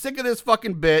all, I'm sick of this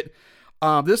fucking bit.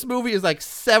 This movie is like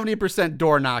 70%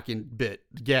 door knocking bit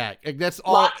gag. Like, that's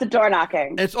all. Lots of door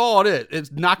knocking. It's all it is.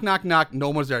 It's knock, knock, knock.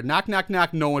 No one's there. Knock, knock,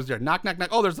 knock. No one's there. Knock, knock, knock.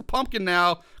 Oh, there's a pumpkin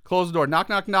now. Close the door. Knock,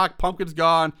 knock, knock. Pumpkin's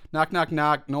gone. Knock, knock,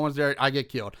 knock. No one's there. I get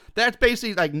killed. That's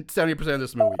basically like 70% of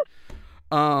this movie.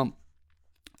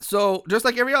 So just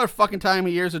like every other fucking time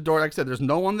he hears the door, like I said, there's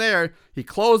no one there. He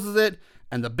closes it,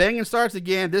 and the banging starts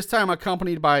again. This time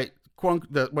accompanied by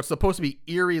what's supposed to be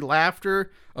eerie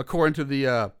laughter, according to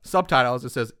the subtitles.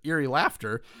 It says eerie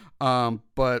laughter,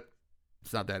 but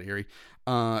it's not that eerie.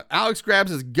 Alex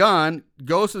grabs his gun,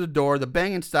 goes to the door. The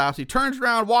banging stops. He turns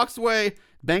around, walks away.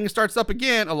 Banging starts up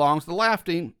again, along with the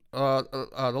laughing.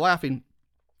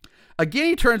 Again,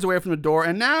 he turns away from the door,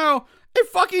 and now a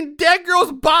fucking dead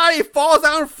girl's body falls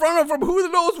out in front of him from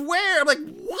who knows where. I'm like,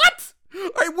 what?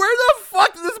 Like, where the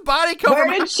fuck did this body come from?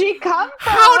 Where did she come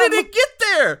from? How did it get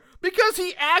there? Because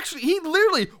he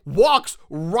literally walks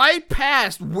right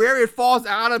past where it falls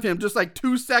out of him just like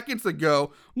 2 seconds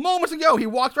ago. Moments ago, he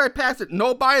walks right past it.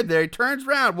 Nobody there. He turns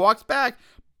around, walks back.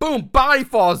 Boom, body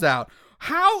falls out.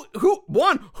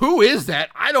 Who is that?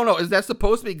 I don't know. Is that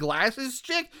supposed to be Glasses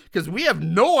chick? Because we have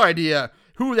no idea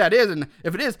who that is. And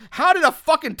if it is, how did a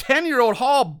fucking 10-year-old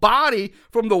haul body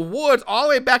from the woods all the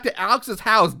way back to Alex's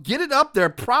house, get it up there,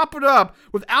 prop it up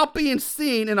without being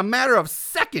seen in a matter of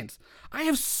seconds? I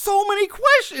have so many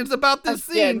questions about this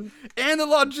scene and the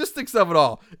logistics of it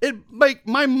all. It, like,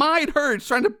 my mind hurts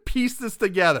trying to piece this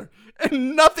together,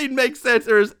 and nothing makes sense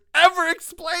or is ever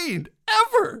explained,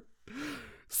 ever.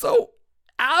 So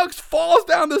Alex falls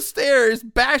down the stairs,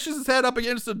 bashes his head up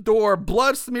against the door,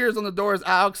 blood smears on the door as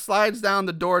Alex slides down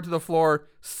the door to the floor,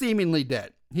 seemingly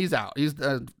dead. He's out. He's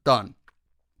done.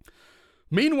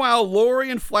 Meanwhile, Lori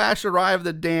and Flash arrive at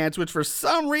the dance, which for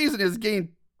some reason is getting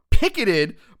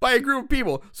picketed by a group of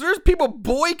people. So there's people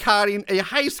boycotting a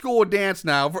high school dance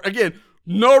now. For, again,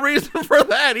 no reason for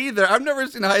that either. I've never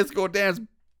seen a high school dance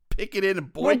picketed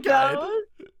and boycotted. Were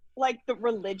those, like, the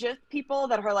religious people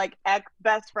that are like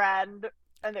ex-best friend,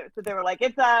 and they were like,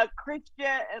 it's a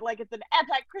Christian, like it's an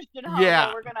anti-Christian home,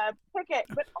 Yeah. we're gonna picket.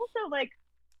 But also, like,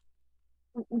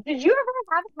 did you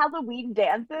ever have Halloween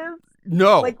dances?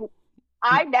 No. Like,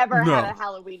 I never No. had a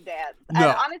Halloween dance. No.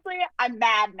 And honestly, I'm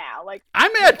mad now. Like,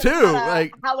 I'm mad too. had a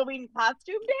Like, Halloween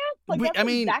costume dance? Like, that's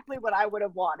exactly what I would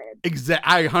have wanted.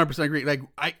 I 100% agree. Like,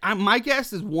 I my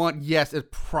guess is yes, it's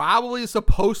probably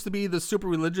supposed to be the super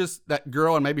religious, that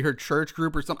girl and maybe her church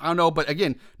group or something. I don't know. But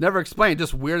again, never explained.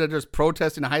 Just weird that they're just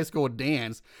protesting a high school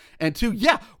dance. And two,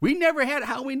 yeah, we never had a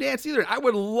Halloween dance either. I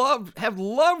would have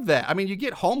loved that. I mean, you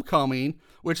get homecoming,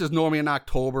 which is normally in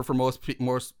October for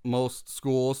most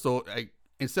schools. So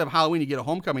instead of Halloween, you get a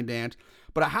homecoming dance.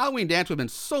 But a Halloween dance would have been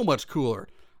so much cooler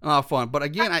and fun. But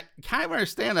again, I kind of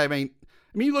understand that. I mean,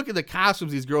 you look at the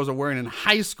costumes these girls are wearing in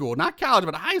high school, not college,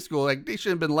 but high school. Like, they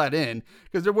shouldn't have been let in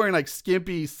because they're wearing like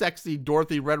skimpy, sexy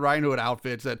Dorothy Red Riding Hood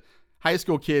outfits that high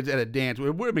school kids at a dance. It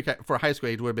would have been, for high school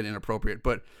age, would have been inappropriate.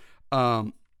 But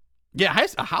yeah,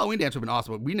 a Halloween dance would have been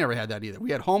awesome. But we never had that either. We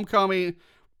had homecoming.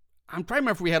 I'm trying to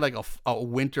remember if we had like a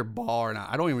winter ball or not.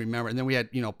 I don't even remember. And then we had,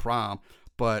 prom.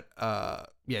 But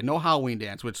yeah, no Halloween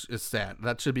dance, which is sad.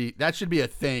 That should be a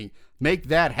thing. Make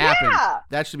that happen. Yeah.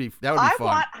 That would be fun. I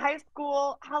want high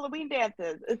school Halloween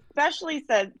dances, especially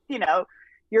since,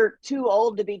 you're too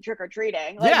old to be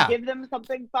trick-or-treating. Like, Yeah. give them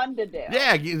something fun to do.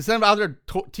 Yeah, instead of out there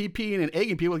TPing and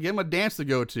egging people, give them a dance to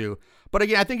go to. But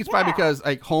again, I think it's probably because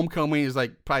like homecoming is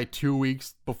like probably 2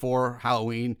 weeks before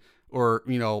Halloween, or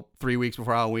 3 weeks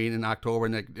before Halloween in October,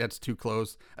 and that's too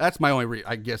close. That's my only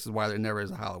I guess is why there never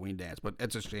is a Halloween dance. But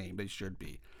it's a shame. They should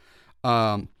be.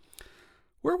 Where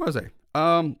was I?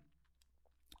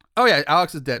 Oh yeah,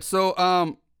 Alex is dead.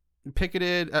 So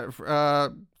picketed.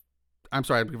 I'm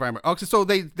sorry. Okay, so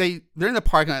they're in the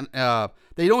parking lot.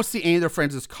 They don't see any of their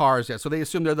friends' cars yet, so they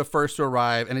assume they're the first to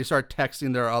arrive, and they start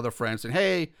texting their other friends and,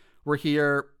 hey, we're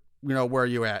here. Where are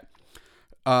you at?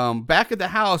 Back at the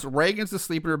house, Reagan's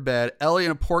asleep in her bed.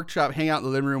 Elliot and Pork Chop hang out in the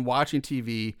living room watching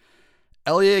TV.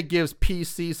 Elliot gives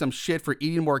PC some shit for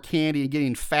eating more candy and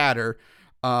getting fatter.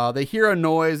 They hear a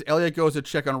noise. Elliot goes to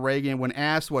check on Reagan. When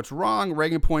asked what's wrong,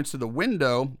 Reagan points to the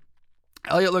window.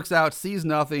 Elliot looks out, sees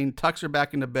nothing, tucks her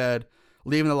back into bed,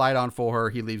 leaving the light on for her.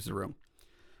 He leaves the room.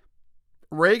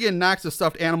 Reagan knocks the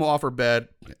stuffed animal off her bed.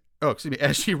 Oh, excuse me.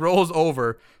 As she rolls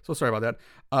over. So sorry about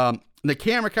that. The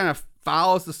camera kind of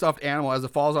follows the stuffed animal as it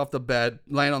falls off the bed,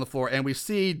 laying on the floor, and we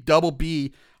see Double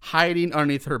B hiding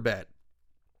underneath her bed.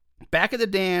 Back at the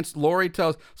dance, Lori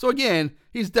tells... So again,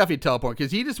 he's definitely teleporting,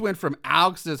 because he just went from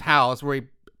Alex's house, where he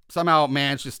somehow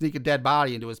managed to sneak a dead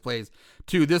body into his place,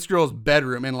 to this girl's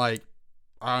bedroom in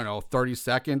 30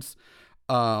 seconds.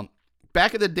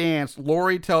 Back at the dance,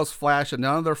 Lori tells Flash that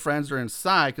none of their friends are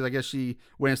inside, because I guess she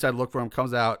went inside to look for them,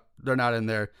 comes out, they're not in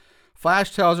there.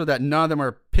 Flash tells her that none of them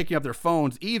are picking up their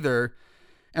phones either.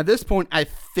 At this point, I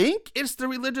think it's the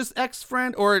religious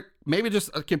ex-friend, or maybe just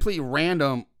a complete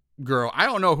random girl. I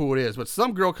don't know who it is, but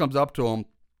some girl comes up to him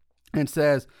and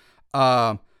says,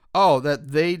 that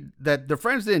their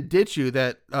friends didn't ditch you,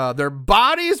 that their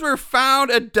bodies were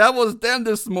found at Devil's Den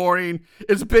this morning.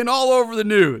 It's been all over the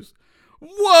news.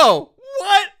 Whoa,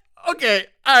 what? Okay,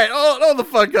 all right, hold the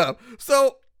fuck up.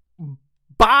 So,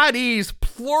 bodies,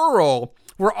 plural,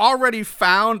 were already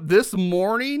found this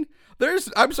morning.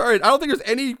 I'm sorry, I don't think there's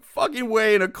any fucking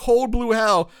way in a cold blue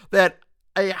hell that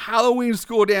a Halloween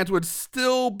school dance would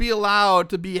still be allowed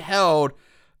to be held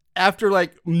after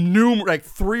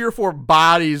 3 or 4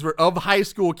 bodies of high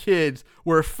school kids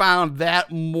were found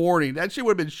that morning. That shit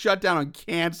would have been shut down and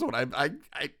canceled.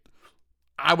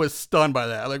 I was stunned by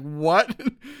that. Like, what?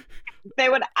 They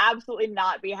would absolutely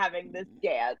not be having this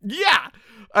dance. Yeah.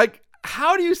 Like,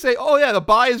 how do you say, oh yeah, the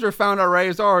bodies were found already,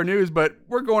 it's all our news, but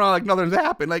we're going on like nothing's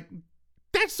happened? Like,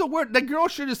 that's so weird. That girl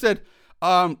should have said,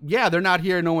 yeah, they're not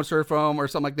here, no one's heard from them, or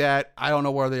something like that. I don't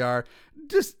know where they are.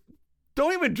 Just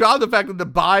don't even drop the fact that the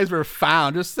bodies were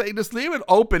found. Just leave it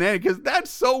open-ended, because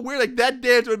that's so weird. Like, that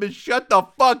dance would have been shut the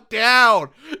fuck down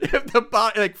if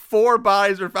the 4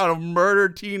 bodies were found of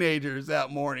murdered teenagers that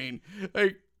morning.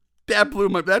 Like,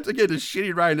 that's again the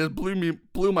shitty writing. This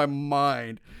blew my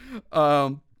mind.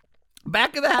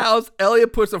 Back in the house,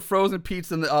 Elliot puts a frozen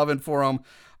pizza in the oven for him.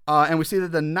 And we see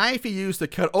that the knife he used to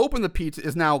cut open the pizza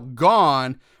is now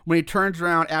gone when he turns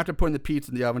around after putting the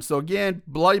pizza in the oven. So again,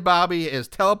 Bloody Bobby is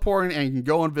teleporting and can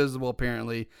go invisible,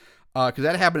 apparently. because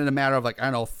that happened in a matter of like, I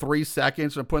don't know, 3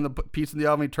 seconds. From putting the piece in the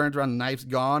oven, he turns around, the knife's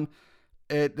gone.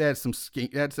 That's some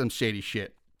shady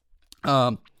shit.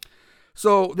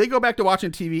 So they go back to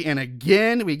watching TV, and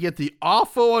again, we get the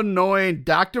awful, annoying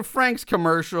Dr. Frank's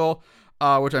commercial,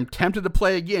 which I'm tempted to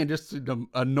play again just to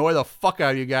annoy the fuck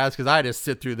out of you guys, because I just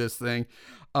sit through this thing,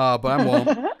 but I won't.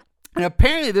 And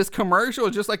apparently this commercial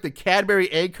is just like the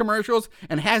Cadbury egg commercials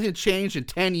and hasn't changed in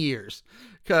 10 years,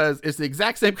 because it's the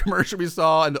exact same commercial we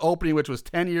saw in the opening, which was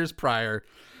 10 years prior.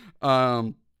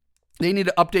 They need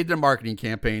to update their marketing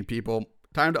campaign, people.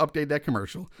 Time to update that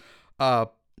commercial.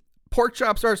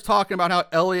 Porkchop starts talking about how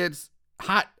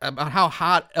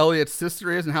hot Elliot's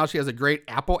sister is and how she has a great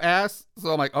apple ass.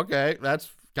 So I'm like, okay, that's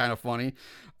kind of funny.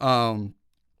 The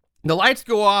lights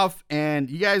go off, and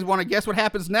you guys want to guess what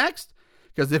happens next?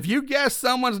 Because if you guess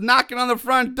someone's knocking on the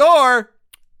front door,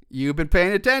 you've been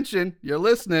paying attention. You're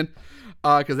listening.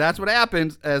 Because that's what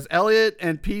happens. As Elliot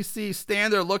and PC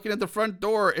stand there looking at the front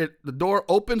door, the door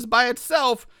opens by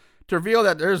itself to reveal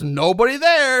that there's nobody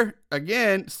there.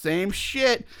 Again, same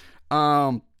shit.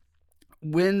 When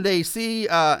they see,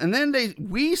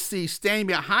 we see standing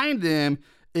behind them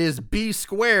is B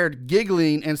squared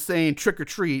giggling and saying trick or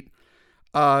treat.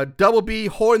 Double B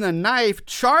holding the knife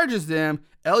charges them.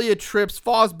 Elliot trips,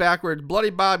 falls backwards.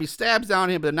 Bloody Bobby stabs down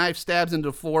him, but the knife stabs into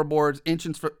the floorboards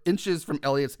inches from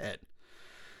Elliot's head.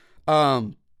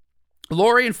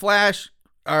 Lori and Flash,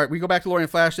 we go back to Lori and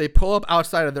Flash. They pull up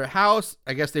outside of their house.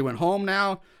 I guess they went home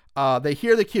now. They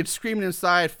hear the kids screaming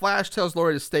inside. Flash tells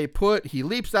Lori to stay put. He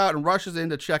leaps out and rushes in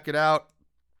to check it out.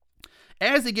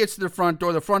 As he gets to the front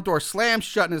door slams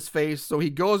shut in his face, so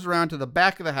he goes around to the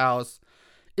back of the house.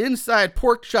 Inside,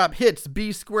 Porkchop hits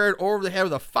B squared over the head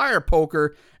with a fire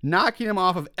poker, knocking him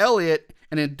off of Elliot,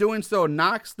 and in doing so,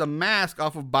 knocks the mask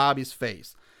off of Bobby's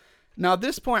face. Now, at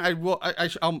this point,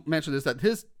 I'll mention this, that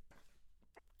his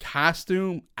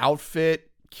costume,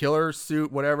 outfit, killer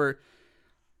suit, whatever,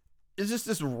 is just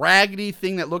this raggedy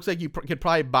thing that looks like you could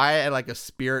probably buy it at like a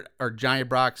Spirit or Johnny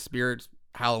Brock's Spirit's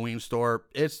Halloween store.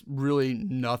 It's really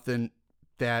nothing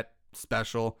that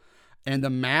special. And the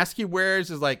mask he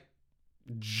wears is like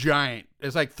giant.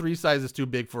 It's like 3 sizes too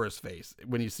big for his face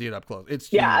when you see it up close. It's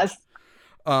huge. Yes.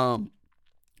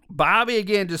 Bobby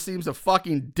again just seems to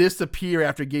fucking disappear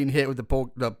after getting hit with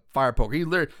the fire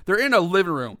poker. They're in a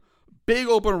living room, big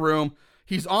open room.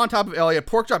 He's on top of Elliot.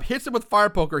 Porkchop hits him with fire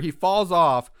poker. He falls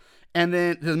off, and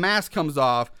then his mask comes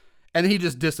off, and then he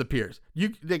just disappears.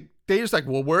 They just like,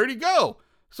 well, where'd he go?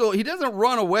 So he doesn't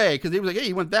run away because he was like, hey,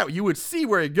 he went that way. You would see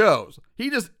where he goes. He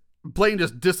just blatantly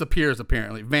just disappears,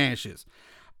 apparently, vanishes.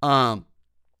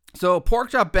 So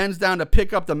Porkchop bends down to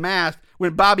pick up the mask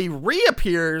when Bobby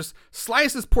reappears,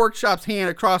 slices Porkchop's hand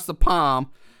across the palm,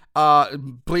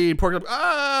 bleeding.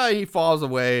 Porkchop, he falls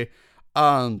away.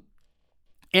 And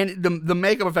the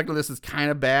makeup effect of this is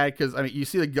kind of bad because, I mean, you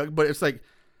see the gut, but it's like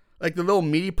the little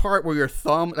meaty part where your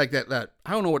thumb, like that,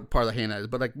 I don't know what part of the hand that is,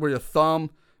 but like where your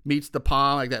thumb meets the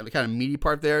palm, like that kind of meaty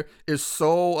part there is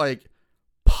so like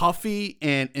puffy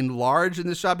and enlarged in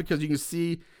this shot because you can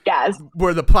see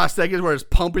where the prosthetic is, where it's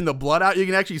pumping the blood out. You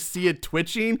can actually see it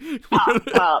twitching.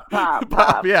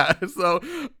 Pop. Yeah. So,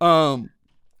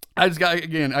 I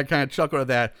kind of chuckled at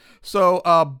that. So,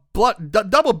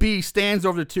 Double B stands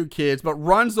over the 2 kids, but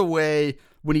runs away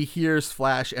when he hears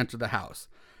Flash enter the house.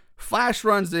 Flash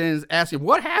runs in, asking,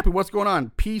 what happened? What's going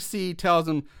on? PC tells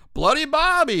him, Bloody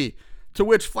Bobby. To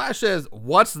which Flash says,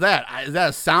 what's that? Is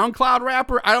that a SoundCloud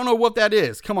rapper? I don't know what that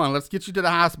is. Come on, let's get you to the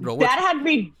hospital. That had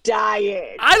me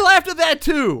dying. I laughed at that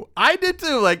too. I did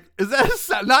too. Like, is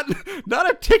that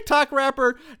not a TikTok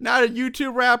rapper, not a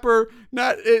YouTube rapper,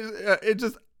 it's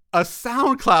just a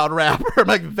SoundCloud rapper? I'm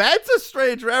like, that's a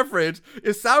strange reference.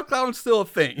 Is SoundCloud still a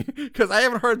thing? Because I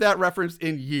haven't heard that reference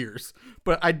in years.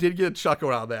 But I did get a chuckle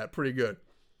out of that. Pretty good.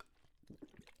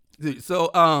 So,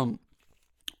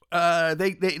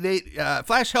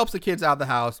 Flash helps the kids out of the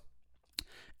house,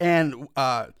 and they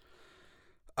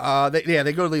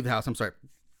go to leave the house. I'm sorry.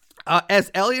 As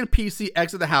Ellie and PC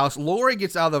exit the house, Lori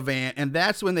gets out of the van, and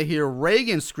that's when they hear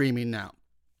Reagan screaming now.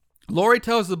 Lori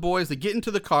tells the boys to get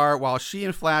into the car while she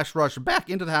and Flash rush back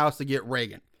into the house to get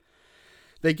Reagan.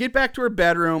 They get back to her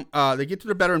bedroom. They get to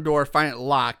the bedroom door, find it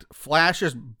locked. Flash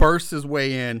just bursts his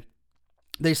way in.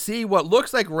 They see what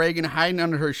looks like Reagan hiding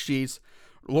under her sheets.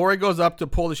 Lori goes up to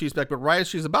pull the sheets back, but right as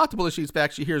she's about to pull the sheets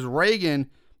back, she hears Reagan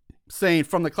saying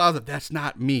from the closet, "That's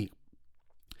not me."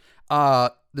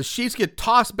 The sheets get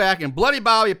tossed back, and Bloody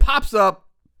Bobby pops up.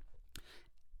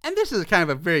 And this is kind of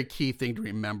a very key thing to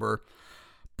remember.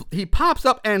 He pops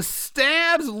up and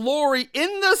stabs Lori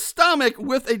in the stomach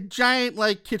with a giant,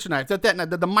 like, kitchen knife.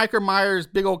 The Micro Myers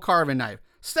big old carving knife.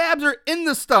 stabs her in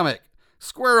the stomach,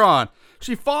 square on.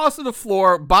 She falls to the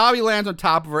floor. Bobby lands on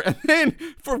top of her, and then,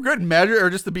 for good measure, or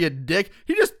just to be a dick,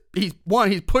 he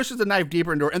pushes the knife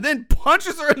deeper into her, and then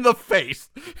punches her in the face.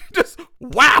 Just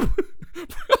whap.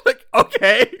 Like,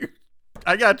 okay,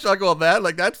 I got to chuckle at that.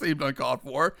 Like, that seemed uncalled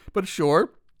for, but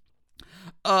sure.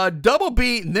 Double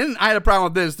B, then I had a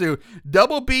problem with this too.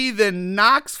 Double B then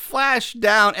knocks Flash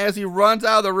down as he runs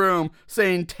out of the room,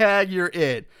 saying, "Tag, you're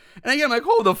it." And again, I'm like,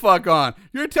 hold the fuck on.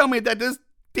 You're telling me that this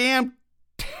damn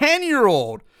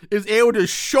 10-year-old is able to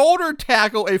shoulder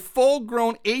tackle a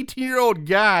full-grown 18-year-old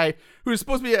guy who's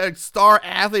supposed to be a star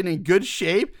athlete in good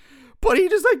shape, but he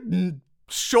just like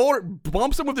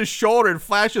bumps him with his shoulder, and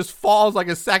Flash just falls like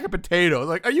a sack of potatoes.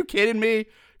 Like, are you kidding me?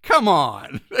 Come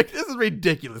on. Like, this is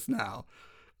ridiculous now.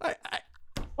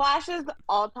 Flash is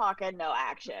all talk and no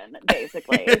action,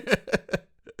 basically.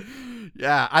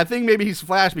 Yeah, I think maybe he's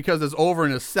Flash because it's over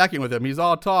in a second with him. He's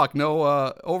all talk,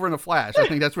 no over in a flash. I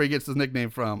think that's where he gets his nickname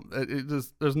from.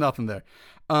 There's nothing there.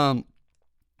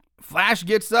 Flash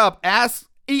gets up, asks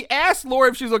Laura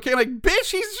if she's okay. I'm like, bitch,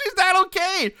 she's not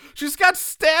okay. She's got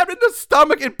stabbed in the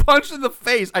stomach and punched in the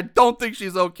face. I don't think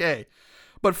she's okay.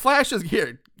 But Flash is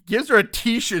here, gives her a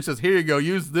t-shirt, says, here you go,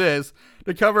 use this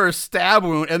to cover her stab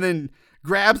wound, and then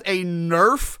grabs a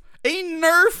Nerf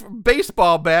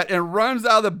baseball bat and runs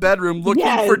out of the bedroom looking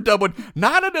for double,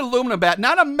 not an aluminum bat,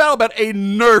 not a metal bat, a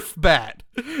Nerf bat.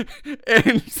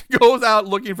 And he goes out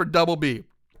looking for Double B.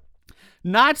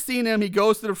 Not seeing him, he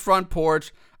goes to the front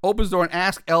porch, opens the door, and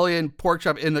asks Elliot and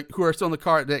Porkchop who are still in the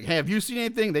car, like, hey, have you seen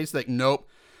anything? They say, like, nope.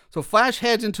 So Flash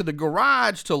heads into the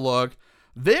garage to look.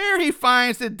 There he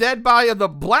finds the dead body of the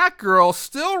black girl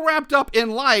still wrapped up in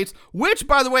lights, which,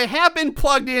 by the way, have been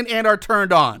plugged in and are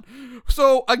turned on.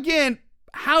 So, again,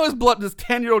 how is this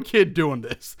 10-year-old kid doing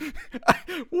this?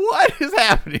 What is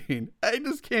happening? I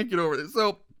just can't get over this.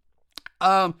 So,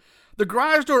 the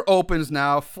garage door opens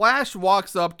now. Flash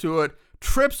walks up to it,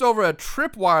 trips over a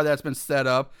tripwire that's been set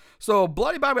up. So,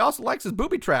 Bloody Bobby also likes his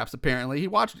booby traps, apparently. He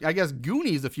watched, I guess,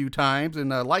 Goonies a few times and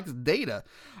likes Data.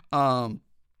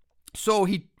 So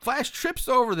Flash trips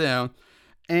over them,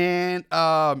 and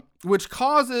which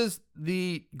causes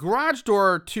the garage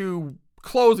door to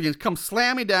close again, come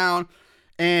slamming down,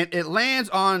 and it lands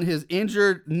on his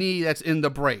injured knee that's in the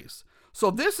brace.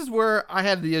 So this is where I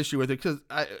had the issue with it, because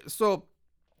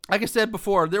like I said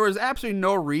before, there was absolutely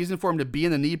no reason for him to be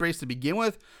in the knee brace to begin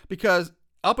with, because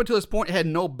up until this point, it had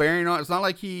no bearing on it. It's not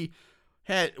like he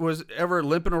was ever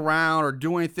limping around or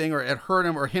doing anything, or it hurt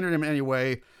him or hindered him in any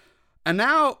way. And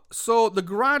now, so the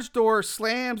garage door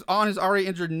slams on his already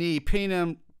injured knee,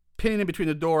 pinning him between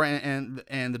the door and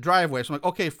the driveway. So I'm like,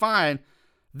 okay, fine.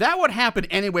 That would happen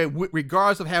anyway,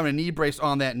 regardless of having a knee brace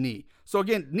on that knee. So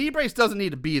again, knee brace doesn't need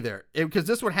to be there, because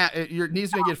this would your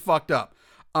knee's gonna get fucked up.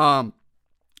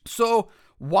 So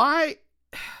why?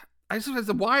 I just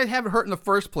said, why have it hurt in the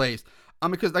first place?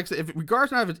 Because like I said,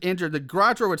 regardless of if it's injured, the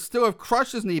garage door would still have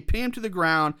crushed his knee, pinned him to the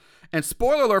ground. And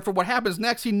spoiler alert for what happens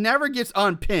next, he never gets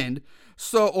unpinned,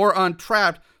 or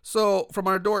untrapped. So from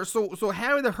our door, so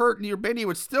having the hurt near Benny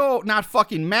would still not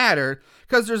fucking matter,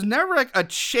 because there's never like a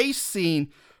chase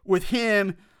scene with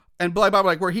him and Bloody Bobby,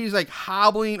 like where he's like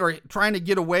hobbling or trying to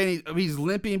get away, and he's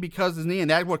limping because of his knee, and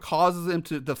that's what causes him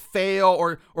to fail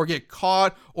or get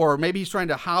caught, or maybe he's trying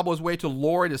to hobble his way to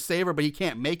Lori to save her, but he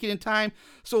can't make it in time.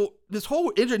 So this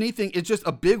whole injured knee thing is just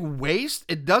a big waste.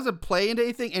 It doesn't play into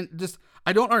anything, and just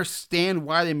I don't understand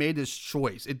why they made this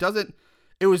choice.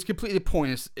 It was completely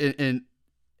pointless in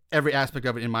every aspect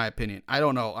of it, in my opinion. I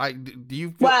don't know. Do you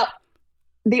feel-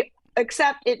 Well,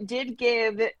 except it did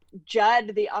give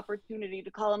Judd the opportunity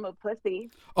to call him a pussy.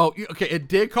 Oh, okay. It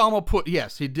did call him a pussy.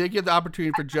 Yes, he did give the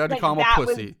opportunity for Judd to call him a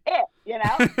pussy. That was it, you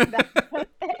know? That was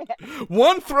it.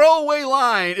 One throwaway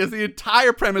line is the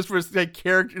entire premise for his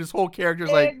character. His whole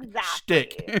character's like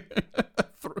shtick.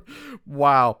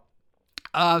 Wow.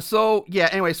 So yeah.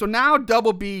 Anyway, so now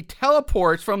Double B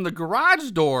teleports from the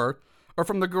garage door, or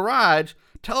from the garage,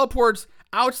 teleports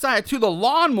outside to the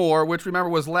lawnmower, which remember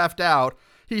was left out.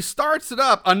 He starts it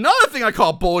up. Another thing I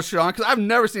call bullshit on, because I've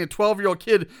never seen a 12-year-old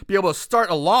kid be able to start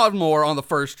a lawnmower on the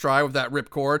first try with that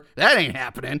ripcord. That ain't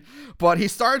happening. But he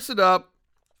starts it up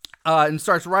and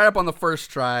starts right up on the first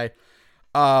try.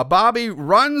 Bobby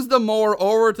runs the mower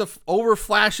over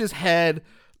Flash's head.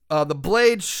 The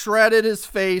blade shredded his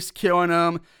face, killing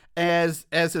him. As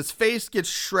his face gets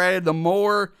shredded,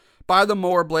 by the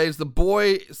mower blades, the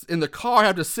boys in the car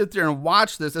have to sit there and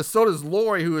watch this. And so does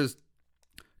Lori, who is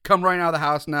come running out of the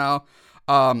house now,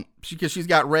 because she's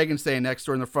got Reagan staying next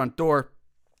door in the front door.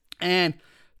 And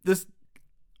this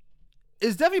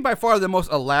is definitely by far the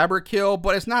most elaborate kill,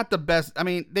 but it's not the best. I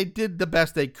mean, they did the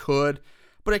best they could,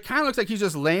 but it kind of looks like he's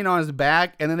just laying on his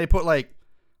back, and then they put like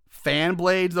fan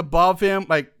blades above him.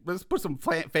 Like, let's put some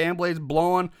fan blades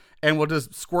blowing, and we'll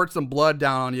just squirt some blood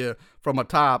down on you from a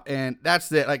top, and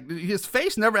that's it. Like, his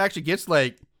face never actually gets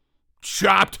like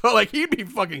chopped. Like, he'd be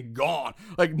fucking gone.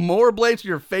 Like, more blades to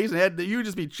your face and head, you'd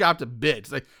just be chopped to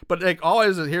bits. Like, but like, all it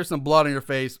is here's some blood on your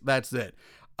face. That's it.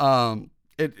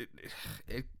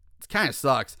 It kind of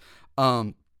sucks.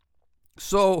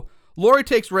 So Laurie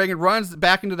takes Reagan, runs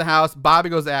back into the house. Bobby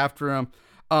goes after him.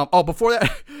 Before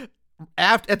that,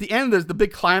 at the end, there's the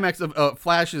big climax of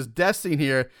Flash's death scene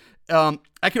here.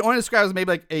 I can only describe it as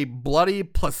maybe like a bloody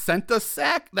placenta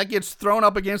sack that gets thrown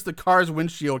up against the car's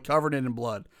windshield, covered in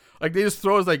blood. Like, they just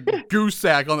throw his like goose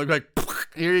sack on the, like,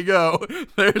 here you go.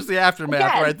 There's the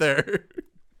aftermath right there.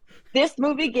 This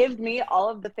movie gives me all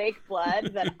of the fake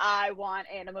blood that I want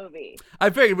in a movie. I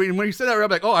figured when you said that, I'm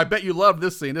like, oh, I bet you love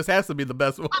this scene. This has to be the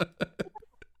best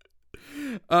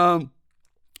one.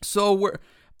 So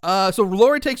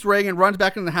Laurie takes Reagan, runs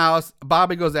back into the house.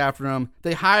 Bobby goes after him.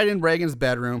 They hide in Reagan's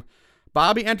bedroom.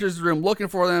 Bobby enters the room looking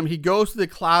for them. He goes to the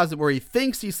closet where he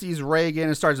thinks he sees Reagan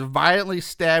and starts violently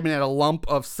stabbing at a lump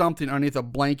of something underneath a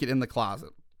blanket in the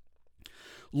closet.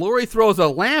 Laurie throws a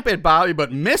lamp at Bobby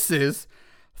but misses.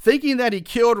 Thinking that he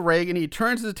killed Reagan, he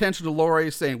turns his attention to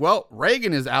Laurie, saying, well,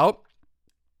 Reagan is out.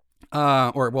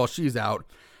 She's out.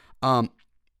 I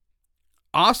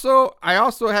also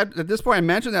had, at this point, I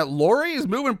mentioned that Laurie is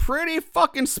moving pretty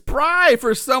fucking spry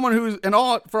for someone who's,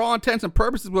 for all intents and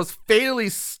purposes, was fatally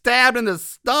stabbed in the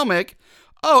stomach.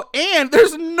 Oh, and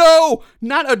there's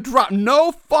not a drop,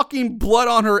 no fucking blood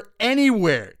on her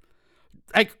anywhere.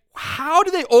 Like, how do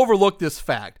they overlook this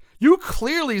fact? You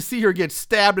clearly see her get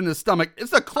stabbed in the stomach.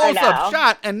 It's a close-up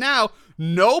shot, and now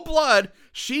no blood.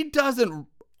 She doesn't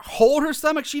hold her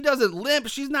stomach. She doesn't limp.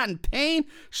 She's not in pain.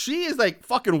 She is like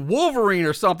fucking Wolverine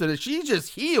or something, and she's just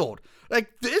healed.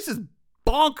 Like, this is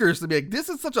bonkers to me. Like, this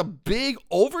is such a big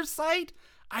oversight.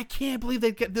 I can't believe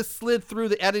they get this slid through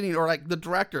the editing or like the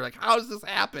director. Like, how does this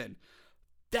happen?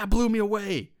 That blew me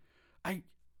away. I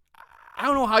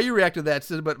don't know how you reacted to that,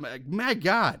 Sid, but my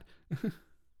God.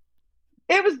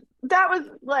 That was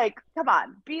like, come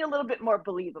on, be a little bit more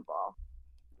believable.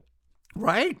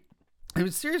 Right? I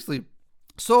mean, seriously.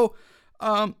 So,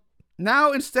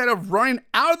 now instead of running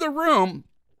out of the room,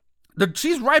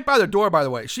 she's right by the door, by the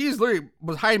way. She's literally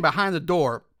was hiding behind the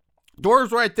door.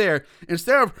 Door's right there.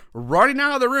 Instead of running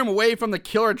out of the room away from the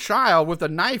killer child with a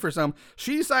knife or something,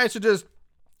 she decides to just,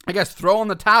 I guess, throw in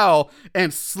the towel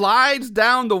and slides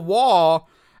down the wall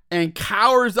and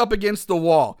cowers up against the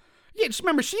wall. Yeah, just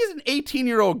remember, she's an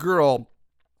 18-year-old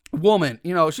woman.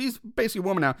 You know, she's basically a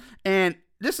woman now. And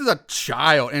this is a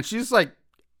child. And she's like,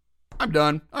 I'm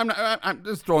done. I'm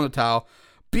just throwing the towel.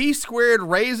 B squared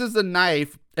raises the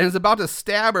knife and is about to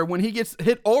stab her when he gets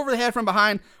hit over the head from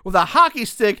behind with a hockey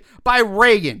stick by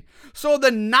Reagan. So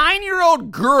the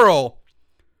 9-year-old girl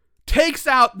takes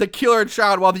out the killer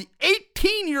child while the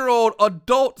 18-year-old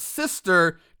adult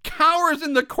sister cowers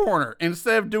in the corner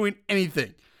instead of doing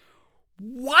anything.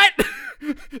 What?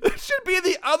 It should be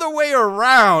the other way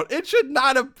around. It should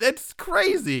not have. It's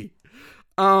crazy.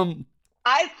 I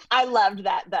loved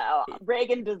that though.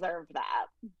 Reagan deserved that.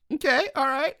 Okay, all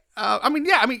right.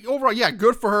 Overall, yeah,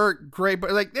 good for her, great. But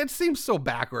like, it seems so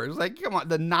backwards. Like, come on,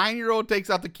 the 9-year-old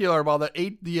takes out the killer while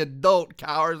the adult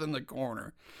cowers in the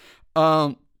corner.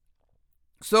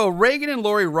 So Reagan and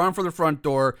Laurie run for the front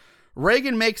door.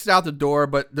 Reagan makes it out the door,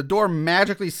 but the door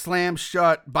magically slams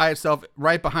shut by itself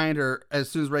right behind her as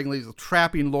soon as Reagan leaves,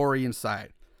 trapping Laurie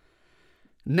inside.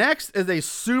 Next is a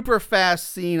super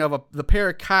fast scene of the pair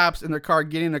of cops in their car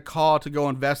getting a call to go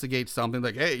investigate something.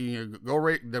 Like, hey,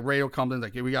 the radio comes in,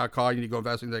 like, hey, we got a call, you need to go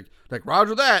investigate. Like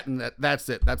roger that, and that's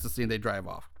it. That's the scene. They drive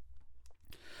off.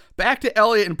 Back to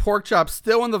Elliot and Porkchop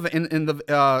still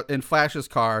in Flash's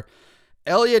car.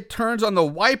 Elliot turns on the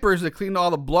wipers to clean all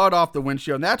the blood off the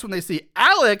windshield, and that's when they see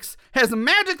Alex has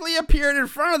magically appeared in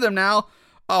front of them now,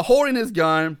 holding his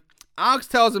gun. Alex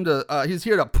tells him he's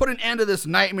here to put an end to this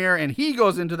nightmare, and he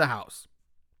goes into the house.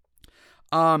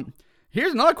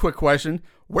 Here's another quick question.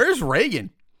 Where's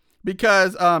Reagan?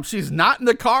 Because she's not in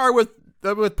the car with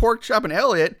Porkchop and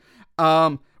Elliot.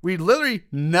 We literally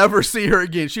never see her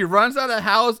again. She runs out of the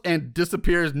house and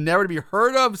disappears, never to be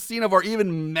heard of, seen of, or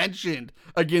even mentioned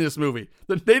again in this movie.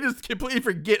 They just completely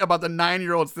forget about the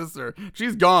 9-year-old sister.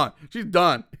 She's gone. She's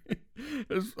done.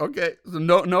 Okay, so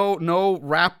no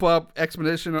wrap up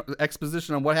exposition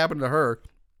on what happened to her.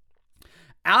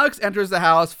 Alex enters the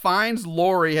house, finds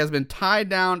Laurie has been tied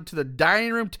down to the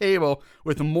dining room table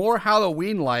with more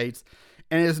Halloween lights,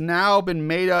 and has now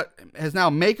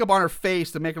makeup on her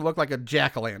face to make her look like a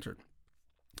jack-o'-lantern.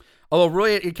 Although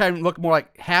really it kind of looked more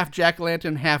like half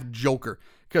jack-o'-lantern, half Joker,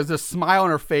 because the smile on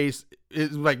her face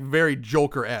is like very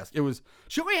Joker-esque.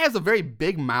 She already has a very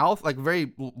big mouth, like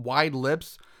very wide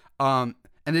lips, and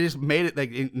they just made it,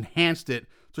 like enhanced it,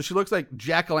 so she looks like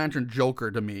jack-o'-lantern Joker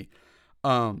to me.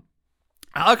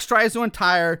 Alex tries to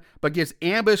untie her, but gets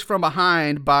ambushed from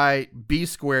behind by B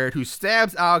Squared, who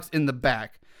stabs Alex in the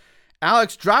back.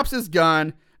 Alex drops his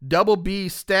gun. Double B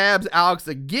stabs Alex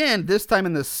again, this time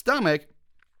in the stomach.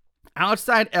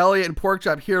 Outside, Elliot and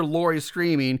Porkchop hear Lori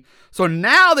screaming, so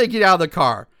now they get out of the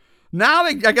car. Now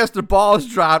I guess the ball is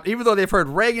dropped, even though they've heard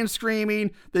Reagan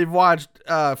screaming, they've watched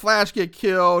Flash get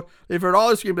killed, they've heard all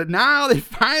this screaming, but now they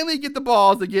finally get the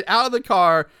balls to get out of the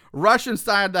car, rush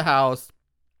inside the house.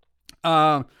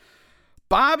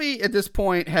 Bobby at this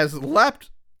point has leapt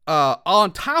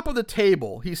on top of the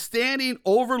table. He's standing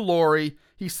over Lori.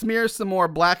 He smears some more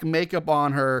black makeup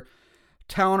on her,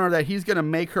 telling her that he's gonna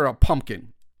make her a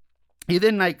pumpkin. He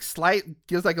then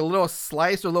gives like a little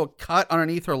slice or a little cut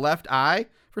underneath her left eye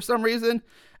for some reason,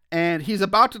 and he's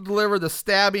about to deliver the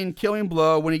stabbing, killing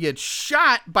blow when he gets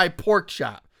shot by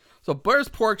Porkchop. So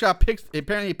first Porkchop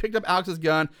apparently picked up Alex's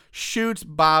gun, shoots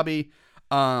Bobby,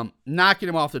 knocking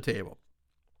him off the table.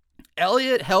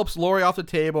 Elliot helps Lori off the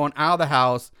table and out of the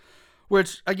house,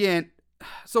 which again,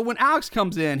 so when Alex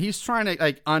comes in, he's trying to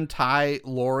like untie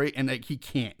Lori and like he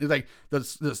can't. It's like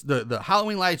the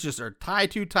Halloween lights just are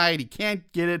tied too tight. He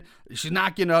can't get it. She's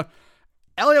not getting up.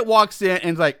 Elliot walks in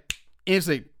and is like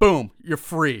instantly, boom, you're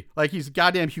free. Like he's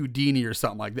goddamn Houdini or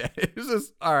something like that. It's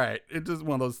just all right. It's just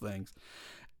one of those things.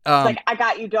 Like, I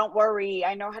got you. Don't worry.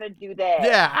 I know how to do this.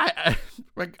 Yeah,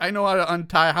 I know how to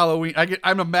untie Halloween.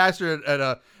 I'm a master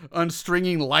at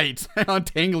unstringing lights,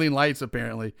 untangling lights.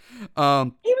 Apparently, he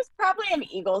was probably an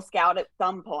Eagle Scout at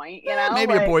some point. You know,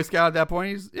 maybe a Boy Scout at that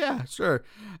point. Yeah, sure.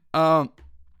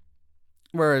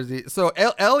 Where is he? So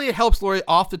Elliot helps Lori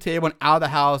off the table and out of the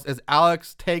house as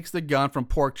Alex takes the gun from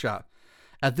Porkchop.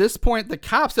 At this point, the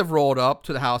cops have rolled up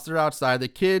to the house. They're outside. The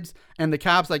kids and the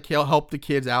cops help the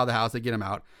kids out of the house. They get them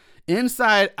out.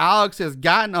 Inside, Alex has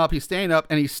gotten up. He's standing up,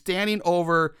 and he's standing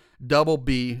over Double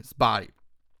B's body.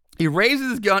 He raises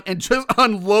his gun and just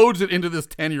unloads it into this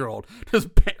 10-year-old. Just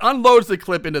unloads the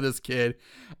clip into this kid,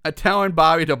 telling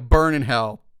Bobby to burn in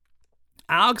hell.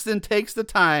 Alex then takes the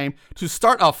time to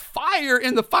start a fire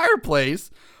in the fireplace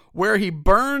where he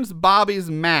burns Bobby's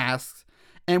mask.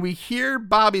 And we hear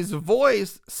Bobby's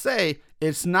voice say,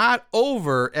 "It's not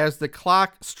over," as the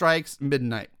clock strikes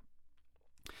midnight.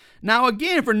 Now,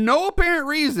 again, for no apparent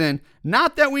reason,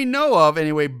 not that we know of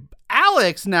anyway,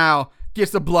 Alex now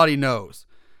gets a bloody nose.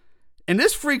 And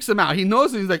this freaks him out. He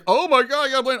knows it. He's like, oh my God,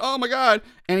 I gotta blame, oh my God.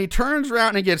 And he turns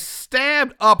around and gets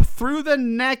stabbed up through the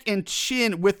neck and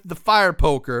chin with the fire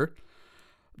poker.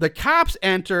 The cops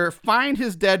enter, find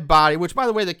his dead body, which, by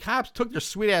the way, the cops took their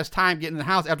sweet ass time getting in the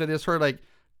house after they just heard like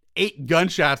 8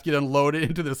 gunshots get unloaded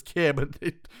into this kid, but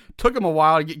it took him a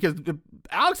while to get, because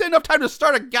Alex had enough time to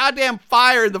start a goddamn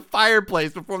fire in the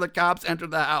fireplace before the cops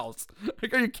entered the house.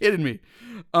 Like, are you kidding me?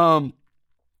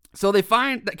 So the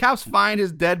cops find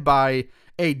his dead body.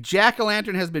 A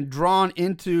jack-o'-lantern has been drawn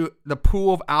into the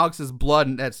pool of Alex's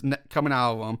blood that's coming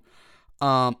out of him,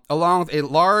 along with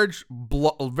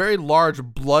a very large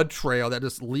blood trail that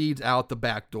just leads out the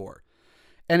back door.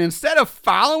 And instead of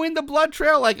following the blood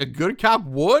trail like a good cop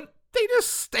would, they just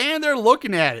stand there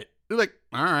looking at it. They're like,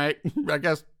 all right, I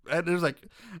guess. There's like,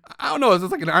 I don't know, is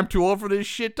this like an I'm too old for this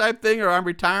shit type thing, or I'm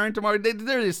retiring tomorrow? They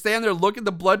just stand there, look at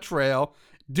the blood trail,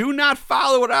 do not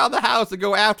follow it out of the house to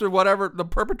go after whatever the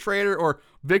perpetrator or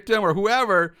victim or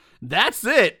whoever. That's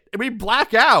it. And we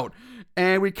black out.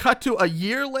 And we cut to a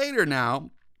year later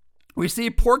now. We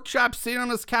see Porkchop sitting on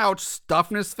his couch,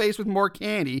 stuffing his face with more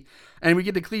candy. And we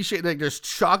get the cliche, like there's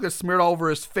chocolate smeared all over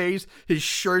his face. His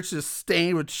shirt's just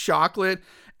stained with chocolate.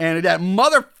 And that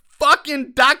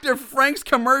motherfucking Dr. Frank's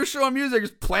commercial music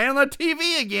is playing on the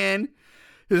TV again.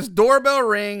 His doorbell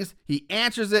rings. He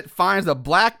answers it, finds a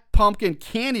black pumpkin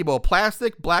candy bowl,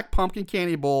 plastic black pumpkin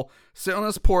candy bowl, sitting on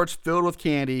his porch filled with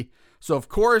candy. So, of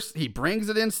course, he brings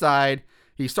it inside.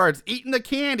 He starts eating the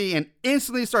candy and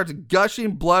instantly starts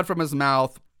gushing blood from his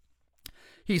mouth.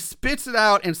 He spits it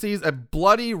out and sees a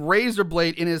bloody razor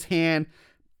blade in his hand,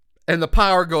 and the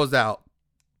power goes out.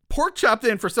 Porkchop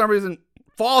then, for some reason,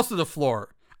 falls to the floor.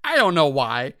 I don't know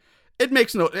why. It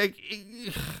makes no...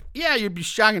 yeah, you'd be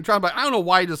shocked and trying, but I don't know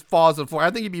why he just falls to the floor.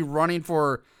 I think he'd be running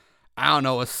for, I don't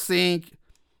know, a sink,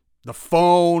 the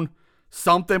phone,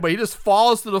 something, but he just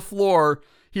falls to the floor.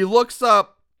 He looks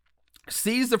up,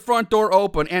 sees the front door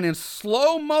open, and in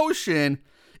slow motion,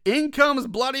 in comes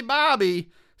Bloody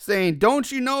Bobby, saying,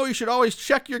 "Don't you know you should always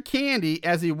check your candy?"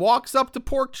 As he walks up to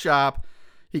Porkchop,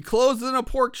 He closes in a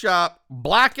pork chop,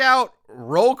 blackout,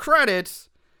 roll credits.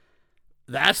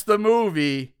 That's the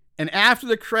movie. And after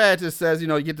the credits, it says,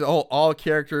 you get the all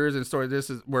characters and story. This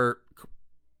is where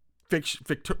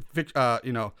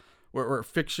we're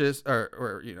fictitious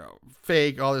or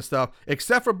fake, all this stuff,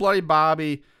 except for Bloody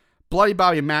Bobby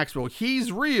Maxwell.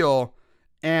 He's real,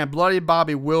 and Bloody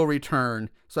Bobby will return.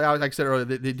 So like I said earlier,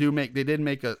 they did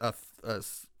make a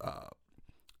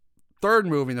third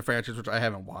movie in the franchise, which I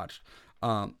haven't watched.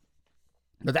 But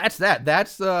that's that.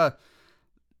 That's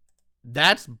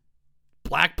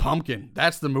Black Pumpkin.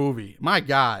 That's the movie. My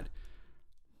God.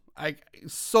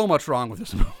 So much wrong with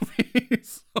this movie.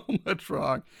 So much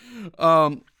wrong.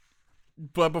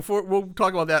 But before we'll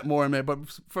talk about that more in a minute. But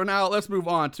for now, let's move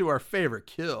on to our favorite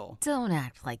kill. Don't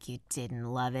act like you didn't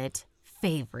love it.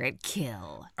 Favorite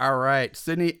kill. All right,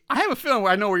 Sydney. I have a feeling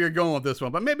I know where you're going with this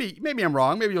one, but maybe I'm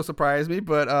wrong. Maybe you'll surprise me.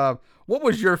 But what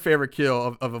was your favorite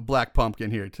kill of a Black Pumpkin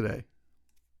here today?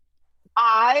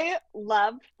 I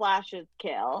loved Flash's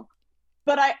kill,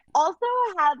 but I also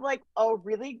had like a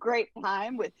really great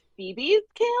time with Phoebe's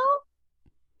kill.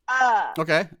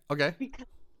 Okay.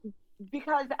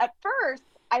 Because at first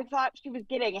I thought she was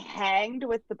getting hanged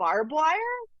with the barbed wire,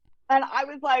 and I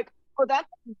was like, oh, that's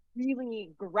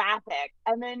really graphic.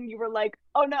 And then you were like,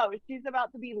 oh no, she's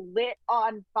about to be lit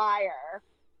on fire,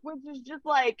 which is just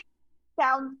like,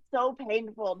 sounds so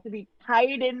painful to be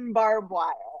tied in barbed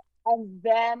wire and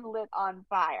then lit on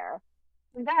fire.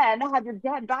 And then have your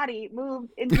dead body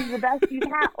moved into the best you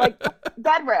have, like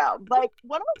bedroom. Like,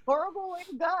 what a horrible way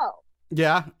to go.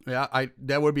 Yeah,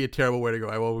 that would be a terrible way to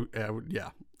go. Yeah.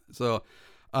 So,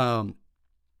 at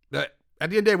the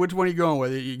end of the day, which one are you going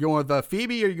with? Are you going with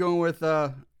Phoebe or are you going with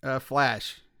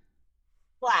Flash?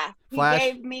 Flash. He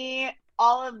gave me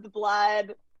all of the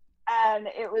blood, and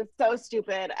it was so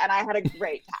stupid, and I had a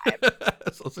great time.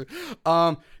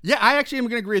 Yeah, I actually am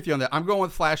going to agree with you on that. I'm going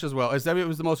with Flash as well. It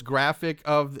was the most graphic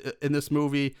in this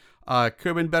movie. Could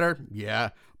have been better,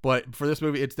 yeah, but for this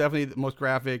movie, it's definitely the most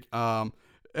graphic.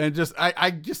 And just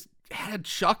I just had a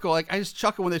chuckle. Like I just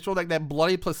chuckled when they showed like that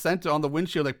bloody placenta on the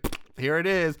windshield. Like here it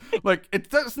is. Like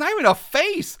it's not even a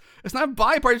face. It's not a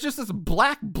body part. It's just this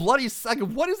black bloody. Like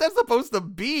what is that supposed to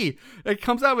be? It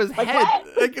comes out of his head.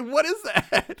 Like what is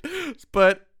that?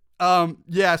 But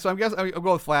yeah. So I'm guessing I'll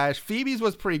go with Flash. Phoebe's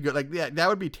was pretty good. Like yeah, that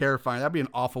would be terrifying. That'd be an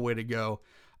awful way to go.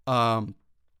 Yeah,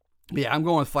 I'm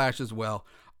going with Flash as well.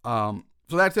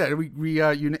 So that's it. We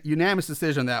unanimous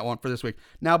decision on that one for this week.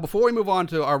 Now, before we move on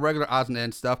to our regular odds and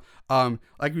ends stuff,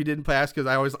 like we did in past, because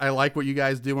I like what you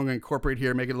guys do. I'm going to incorporate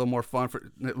here, make it a little more fun,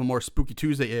 for a little more Spooky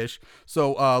Tuesday-ish.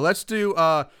 So let's start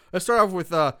off with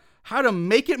how to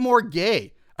make it more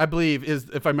gay. I believe is,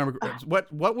 if I remember,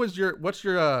 what's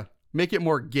your make it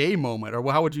more gay moment, or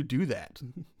how would you do that?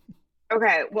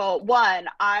 Okay, well, one,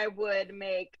 I would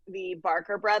make the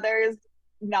Barker brothers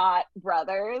not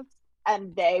brothers,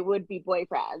 and they would be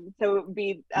boyfriends. So it would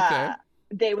be,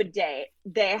 they would date.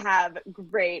 They have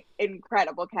great,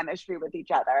 incredible chemistry with each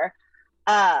other.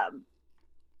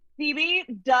 Phoebe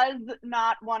does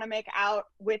not want to make out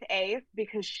with Ace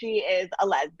because she is a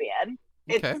lesbian.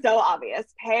 It's so obvious,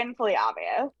 painfully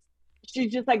obvious.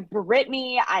 She's just like,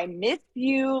 Brittany, I miss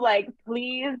you. Like,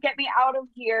 please get me out of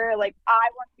here. Like, I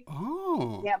want to be.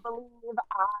 Oh. I can't believe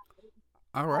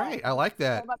All right, I like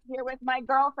that. I'm up here with my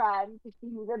girlfriend because she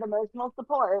needed emotional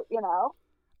support,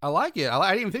 I like it.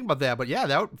 I didn't even think about that, but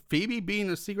yeah, Phoebe being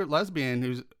a secret lesbian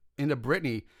who's into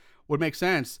Brittany would make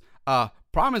sense.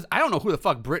 Problem is, I don't know who the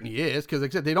fuck Brittany is because,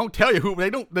 like I said, they don't tell you who.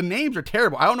 The names are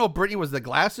terrible. I don't know if Brittany was the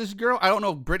glasses girl. I don't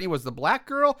know if Brittany was the black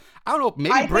girl. I don't know.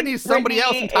 Maybe Brittany's somebody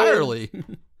else entirely.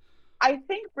 I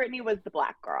think Brittany was the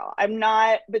black girl. I'm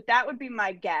not, but that would be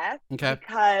my guess. Okay.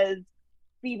 Because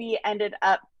Phoebe ended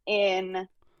up in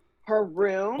her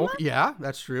room. Oh, yeah,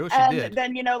 that's true. She did.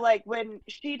 Then, like when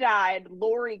she died,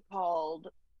 Lori called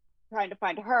trying to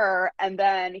find her, and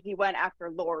then he went after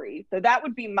Lori. So that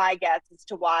would be my guess as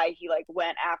to why he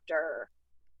went after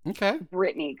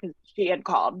Brittany, because she had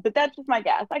called. But that's just my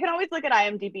guess. I can always look at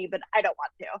IMDb, but I don't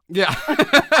want to. Yeah.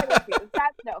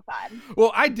 That's no fun.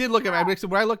 Well, I did look at it.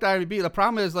 When I looked at IMDb, the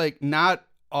problem is not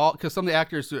all, because some of the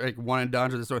actors one and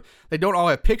done or this sort, they don't all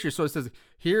have pictures. So it says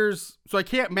so I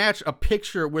can't match a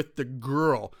picture with the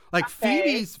girl. Like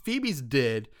Phoebe's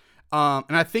did,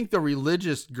 and I think the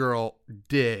religious girl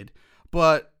did,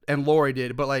 and Lori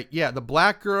did, but the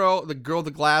black girl, the girl with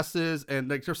the glasses, and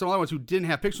there's some other ones who didn't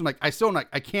have pictures.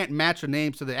 I can't match the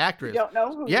names to the actress. You don't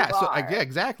know who. Yeah, you so are.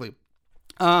 exactly.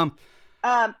 But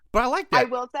I like that. I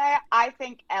will say, I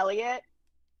think Elliot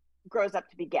grows up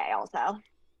to be gay also.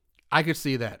 I could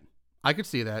see that.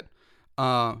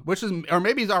 Which is, or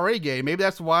maybe he's already gay. Maybe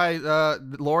that's why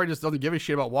Lori just doesn't give a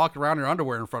shit about walking around in her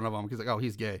underwear in front of him because like, oh,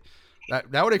 he's gay.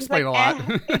 That would explain a lot.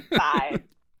 It's fine.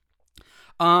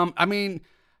 I mean,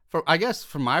 I guess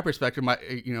from my perspective,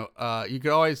 you could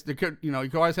always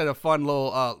have a fun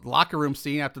little locker room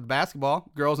scene after the basketball.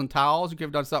 Girls in towels. You could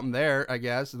have done something there, I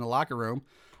guess, in the locker room.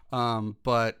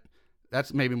 But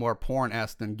that's maybe more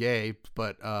porn-esque than gay.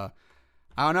 But I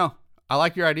don't know. I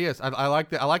like your ideas. I like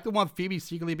the one with Phoebe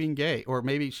secretly being gay, or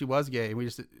maybe she was gay and we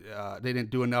just they didn't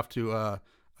do enough to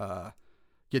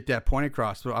get that point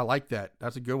across. So I like that.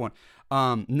 That's a good one.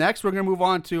 Next, we're gonna move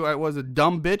on to was a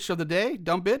dumb bitch of the day.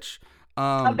 Dumb bitch.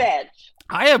 A bitch.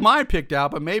 I have mine picked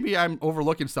out, but maybe I'm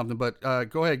overlooking something. But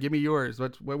go ahead, give me yours.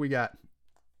 What we got?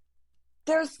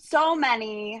 There's so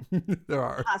many There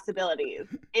are possibilities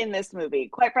in this movie.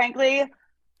 Quite frankly,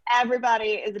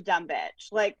 everybody is a dumb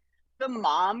bitch. Like, the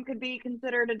mom could be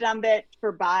considered a dumb bitch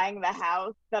for buying the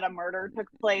house that a murder took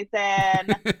place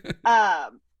in.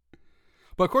 But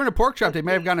according to Pork Chop, they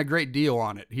may have gotten a great deal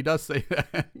on it. He does say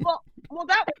that. Well,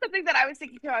 that was something that I was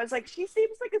thinking too. I was like, she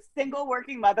seems like a single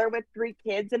working mother with 3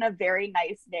 kids in a very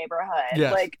nice neighborhood.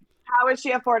 Yes. Like, how is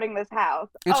she affording this house?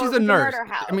 And she's a nurse.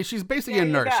 House. I mean, she's basically There a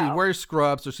you nurse. She go. wears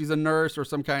scrubs, or she's a nurse, or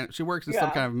some kind. She works in some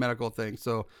Yeah. kind of medical thing.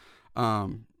 So,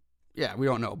 yeah, we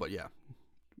don't know, but yeah.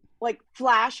 Like,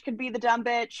 Flash could be the dumb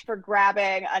bitch for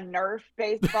grabbing a Nerf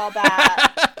baseball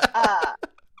bat.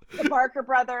 The Barker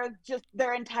brothers, just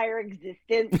their entire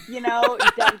existence,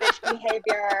 dumb bitch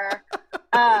behavior.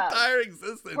 Entire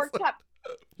existence. Pork Chop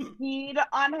peed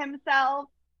on himself.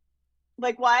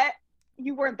 Like, what?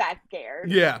 You weren't that scared.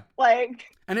 Yeah. Like,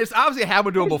 And it's obviously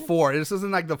happened to him before. This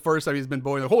isn't like the first time he's been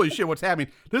boiling. Holy shit, what's happening?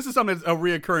 This is something that's a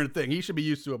reoccurring thing. He should be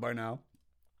used to it by now.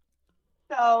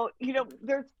 so,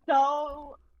 there's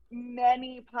so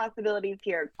many possibilities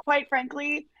here. Quite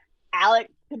frankly, Alex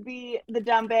could be the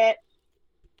dumb bitch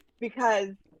because,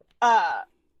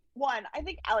 one, I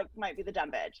think Alex might be the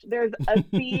dumb bitch. There's a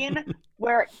scene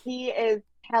where he is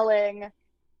telling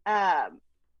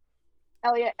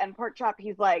Elliot and Pork Chop,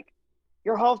 he's like,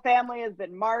 your whole family has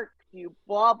been marked, you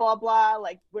blah, blah, blah.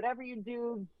 Like, whatever you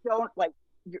do,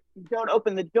 don't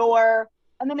open the door.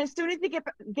 And then as soon as he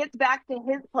gets back to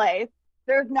his place,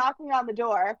 there's knocking on the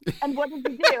door. And what does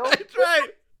he do? That's right.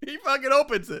 He fucking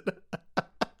opens it.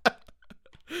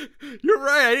 You're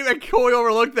right. I didn't even totally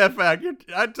overlook that fact.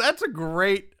 That's a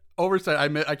great oversight.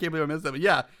 I can't believe I missed that. But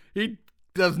yeah, he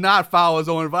does not follow his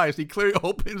own advice. He clearly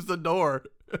opens the door.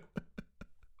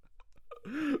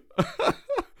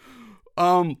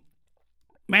 Man,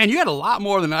 you had a lot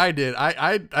more than I did.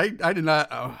 I did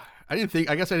not. I didn't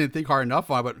think. I guess I didn't think hard enough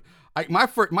on it. But my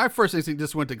first instinct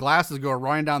just went to Glasses Girl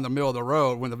running down the middle of the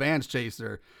road when the vans chased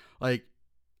her. Like,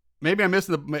 maybe I'm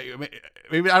missing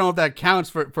maybe I don't know if that counts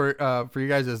for you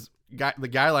guys as the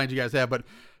guidelines you guys have. But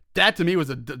that to me was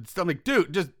I'm like,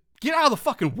 dude, just get out of the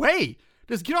fucking way.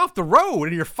 Just get off the road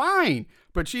and you're fine.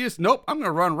 But she just, nope, I'm going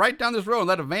to run right down this road and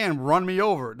let a van run me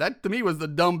over. That to me was the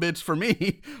dumb bitch for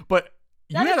me. But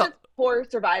That is just poor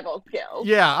survival skills.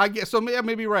 yeah, I guess so.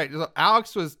 Maybe right. So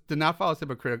Alex did not follow his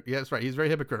hypocritical. Yeah, that's right. He's very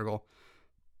hypocritical.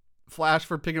 Flash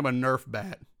for picking up a Nerf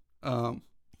bat.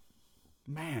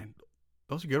 Man,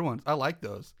 those are good ones. I like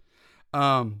those.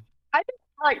 I think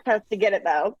Alex has to get it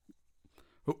though.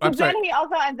 I'm sorry. Then he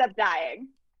also ends up dying.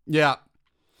 Yeah.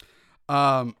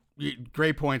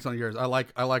 Great points on yours. I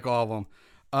like all of them.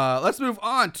 Let's move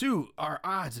on to our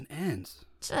odds and ends.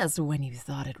 Just when you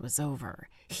thought it was over,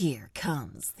 here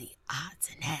comes the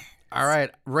odds and ends. All right,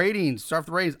 ratings. Start with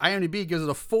the ratings. IMDb gives it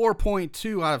a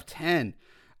 4.2 out of 10.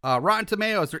 Rotten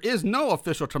Tomatoes, there is no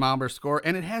official thermometer score,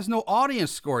 and it has no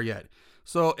audience score yet.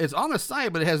 So it's on the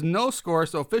site, but it has no score.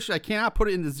 So officially, I cannot put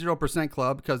it in the 0%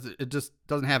 club because it just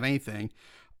doesn't have anything.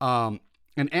 And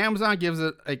Amazon gives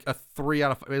it like a 3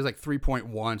 out of 5. It's like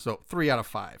 3.1, so 3 out of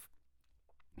 5.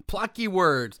 Plot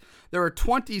keywords. There are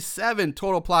 27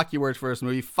 total plot keywords for this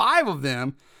movie. 5 of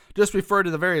them just refer to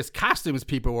the various costumes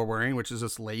people were wearing, which is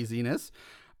just laziness.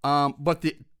 But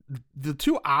the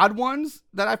 2 odd ones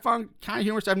that I found kind of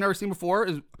humorous I've never seen before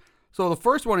is, so the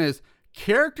first one is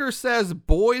character says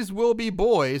boys will be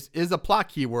boys is a plot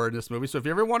keyword in this movie. So if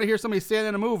you ever want to hear somebody say that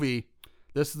in a movie,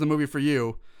 this is the movie for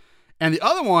you. And the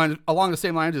other one along the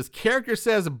same lines is character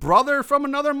says brother from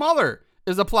another mother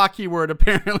is a plot keyword,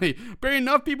 apparently. But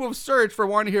enough people have searched for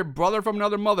wanting to hear brother from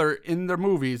another mother in their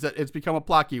movies that it's become a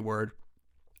plot keyword.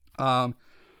 Found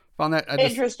that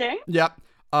Interesting. Yep.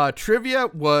 Trivia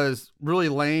was really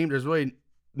lame. There's really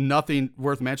nothing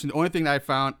worth mentioning. The only thing that I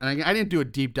found, and I didn't do a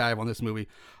deep dive on this movie,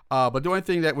 but the only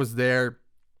thing that was there,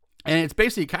 and it's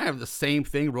basically kind of the same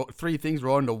thing, 3 things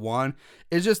rolled into one,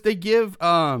 is just they give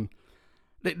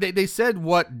They said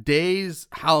what days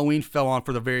Halloween fell on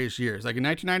for the various years. Like in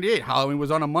 1998, Halloween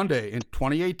was on a Monday. In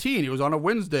 2018, it was on a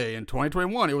Wednesday. In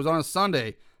 2021, it was on a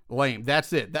Sunday. Lame.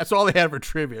 That's it. That's all they had for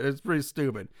trivia. It's pretty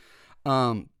stupid.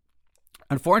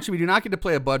 Unfortunately, we do not get to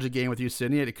play a budget game with you,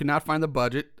 Sydney. It could not find the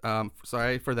budget.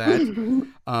 Sorry for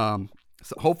that.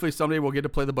 So hopefully someday we'll get to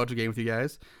play the budget game with you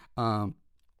guys. And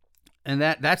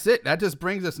that's it. That just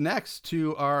brings us next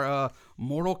to our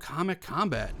Mortal Kombat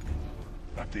combat.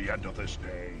 At the end of this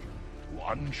day,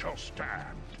 one shall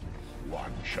stand,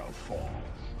 one shall fall.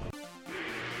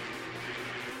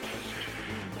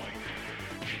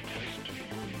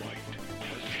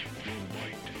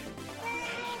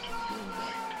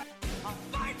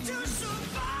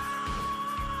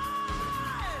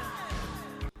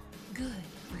 Good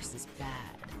versus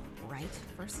bad. Right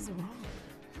versus wrong.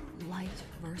 Light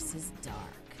versus dark.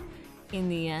 In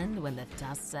the end, when the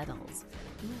dust settles,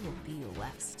 who will be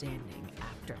left standing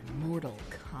after Mortal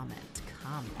Kombat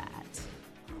combat?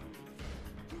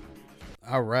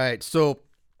 All right. So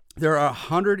there are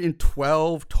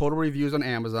 112 total reviews on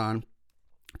Amazon.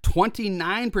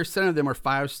 29% of them are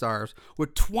 5 stars,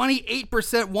 with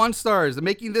 28% 1 stars,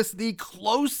 making this the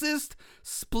closest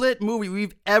split movie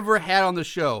we've ever had on the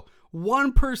show.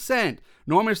 1%.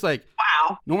 Normally it's like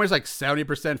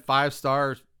 70% 5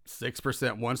 stars,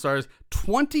 6% 1 stars.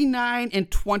 29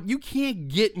 and 20. You can't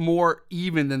get more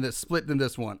even than this split than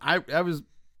this one. I was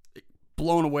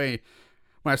blown away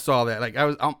when I saw that. Like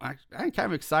I'm kind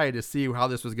of excited to see how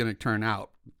this was going to turn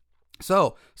out.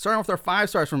 So, starting off with our 5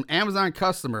 stars from Amazon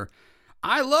customer.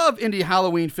 I love indie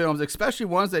Halloween films, especially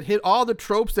ones that hit all the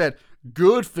tropes that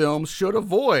good films should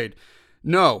avoid.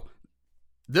 No,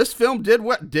 this film did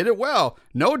it well.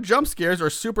 No jump scares or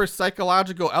super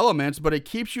psychological elements, but it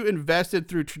keeps you invested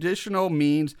through traditional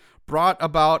means brought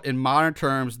about in modern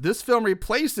terms. This film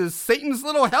replaces Satan's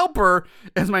Little Helper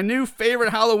as my new favorite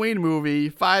Halloween movie,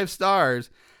 5 stars.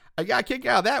 I got a kick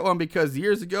out of that one because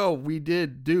years ago we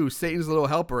did do Satan's Little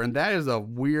Helper, and that is another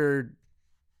weird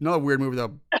movie with a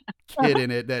kid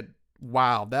in it. That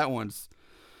one's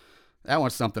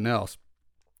something else.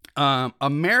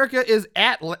 America is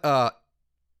Atlantis.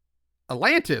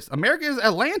 America is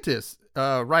Atlantis.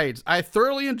 Writes, I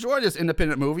thoroughly enjoyed this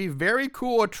independent movie. Very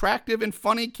cool, attractive, and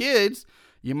funny kids.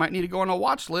 You might need to go on a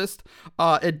watch list.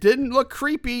 It didn't look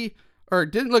creepy. Or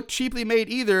it didn't look cheaply made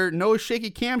either. No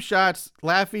shaky cam shots,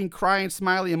 laughing, crying,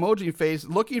 smiley emoji face.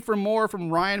 Looking for more from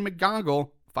Ryan McGonagall,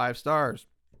 5 stars.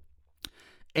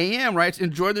 AM writes,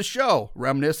 enjoy the show.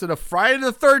 Reminiscent of Friday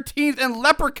the 13th and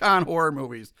Leprechaun horror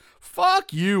movies.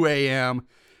 Fuck you, AM.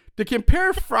 To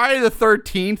compare Friday the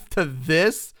 13th to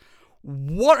this,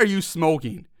 what are you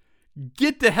smoking?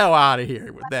 Get the hell out of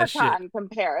here with that shit.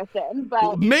 Comparison,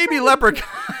 but maybe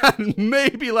Leprechaun,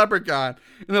 maybe Leprechaun.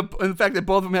 And the fact that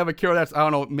both of them have a carrot that's, I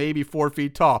don't know, maybe 4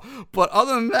 feet tall. But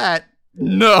other than that,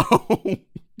 no.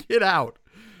 Get out.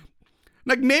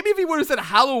 Like, maybe if he would have said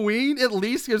Halloween, at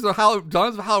least, because there's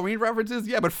tons of Halloween references.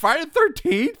 Yeah, but Friday the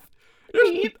 13th?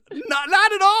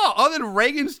 Not at all. Other than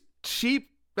Reagan's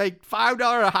cheap, like,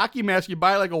 $5 hockey mask you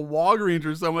buy like a Walgreens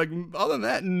or something. Like, other than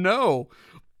that, no.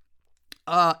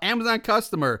 Amazon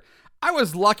customer. I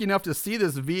was lucky enough to see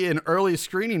this via an early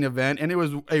screening event, and it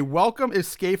was a welcome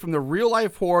escape from the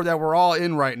real-life horror that we're all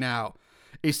in right now.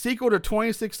 A sequel to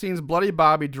 2016's Bloody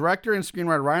Bobby, director and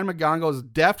screenwriter Ryan McGonagall's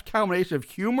deft combination of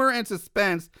humor and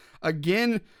suspense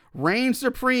again reigns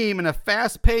supreme in a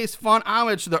fast-paced, fun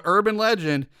homage to the urban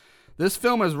legend. This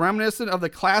film is reminiscent of the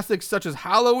classics such as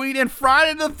Halloween and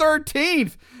Friday the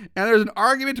 13th. And there's an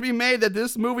argument to be made that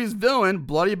this movie's villain,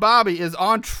 Bloody Bobby, is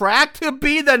on track to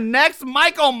be the next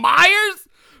Michael Myers?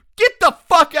 Get the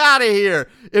fuck out of here.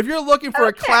 If you're looking for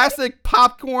a classic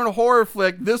popcorn horror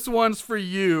flick, this one's for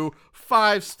you.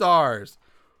 5 stars.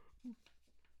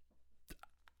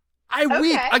 I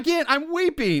weep. Again, I'm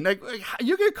weeping. Like,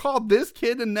 you're going to call this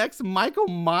kid the next Michael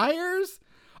Myers?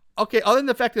 Okay, other than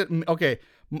the fact that,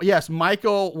 yes,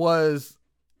 Michael was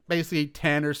basically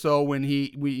 10 or so when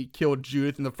we killed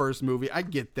Judith in the first movie. I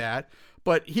get that.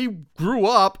 But he grew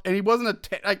up and he wasn't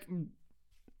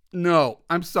no,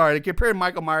 I'm sorry. To compare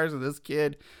Michael Myers to this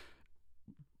kid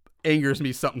angers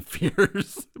me something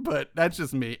fierce. But that's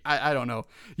just me. I don't know.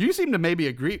 You seem to maybe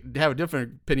have a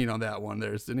different opinion on that one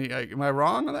there, Sydney. Am I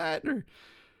wrong on that? Or?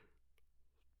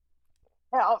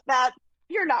 No,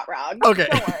 you're not wrong. Okay.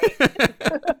 Don't worry.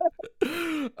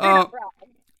 You're not wrong.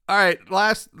 All right,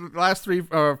 last 3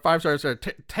 5 stars.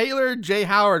 Taylor J.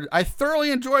 Howard. I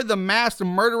thoroughly enjoyed the Masked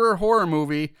Murderer horror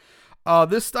movie.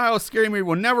 This style of scary movie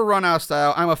will never run out of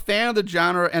style. I'm a fan of the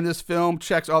genre, and this film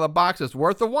checks all the boxes.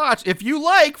 Worth a watch if you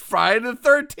like Friday the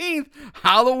 13th,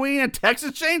 Halloween, and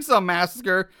Texas Chainsaw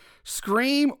Massacre.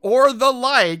 Scream, or the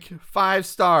like, 5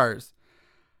 stars.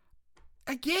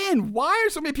 Again, why are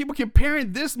so many people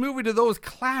comparing this movie to those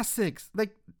classics?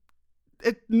 Like,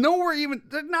 they're not even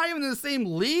in the same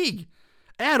league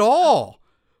at all.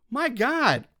 My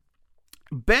God.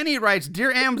 Benny writes,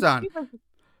 Dear Amazon.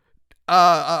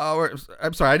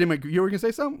 I'm sorry, you were going to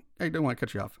say something? I didn't want to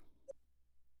cut you off.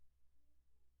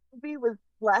 Movie was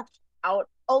fleshed out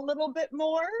a little bit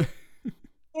more.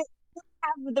 It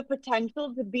have the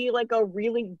potential to be like a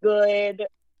really good,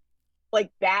 like,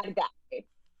 bad guy,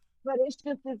 but it's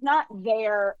not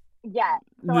there yet.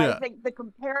 So Yeah. I think the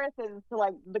comparisons to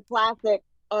like the classic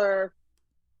are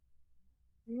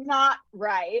not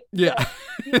right. Yeah.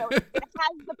 But, it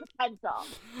has the potential.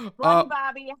 Bloody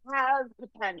Bobby has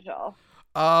potential.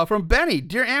 From Benny,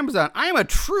 Dear Amazon, I am a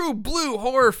true blue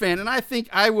horror fan, and I think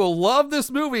I will love this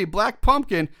movie, Black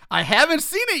Pumpkin. I haven't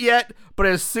seen it yet, but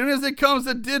as soon as it comes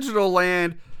to digital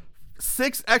land,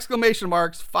 6 exclamation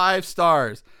marks, 5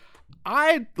 stars.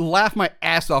 I laugh my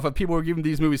ass off at people who are giving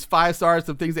these movies 5 stars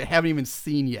of things they haven't even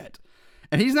seen yet.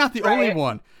 And he's not the only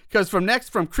one, because from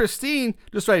Christine,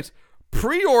 just writes,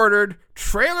 pre-ordered,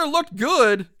 trailer looked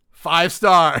good, 5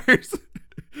 stars.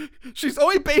 She's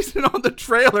only based it on the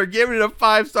trailer, giving it a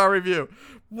 5-star review.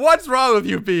 What's wrong with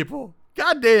you people?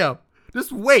 God damn.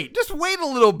 Just wait a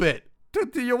little bit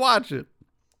till you watch it.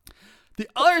 The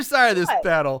other side of this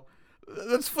battle,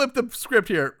 let's flip the script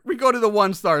here. We go to the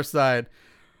 1-star side.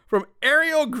 From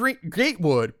Ariel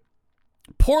Gatewood,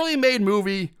 poorly made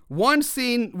movie. One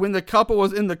scene when the couple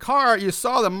was in the car, you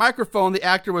saw the microphone the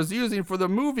actor was using for the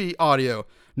movie audio.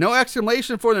 No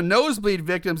explanation for the nosebleed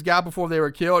victims got before they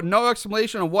were killed. No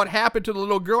explanation of what happened to the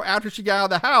little girl after she got out of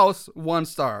the house. 1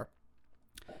 star.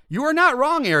 You are not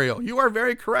wrong, Ariel. You are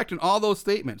very correct in all those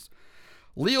statements.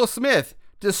 Leo Smith,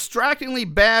 distractingly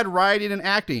bad writing and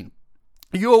acting.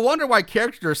 You will wonder why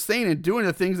characters are saying and doing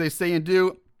the things they say and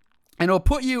do, and it'll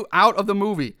put you out of the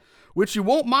movie, which you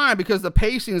won't mind because the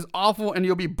pacing is awful and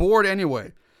you'll be bored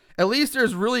anyway. At least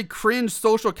there's really cringe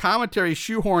social commentary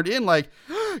shoehorned in, like,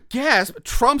 gasp,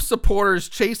 Trump supporters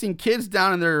chasing kids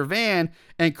down in their van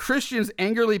and Christians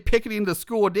angrily picketing the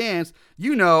school dance,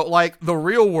 like the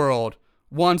real world.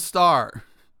 1 star.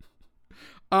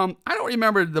 I don't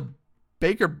remember the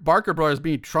Barker brothers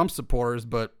being Trump supporters,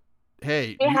 but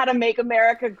hey. They had a Make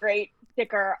America Great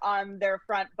sticker on their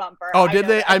front bumper. Oh, did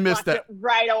they? I missed that.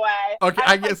 Right away. Okay,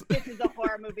 I guess. This is a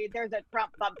horror movie. There's a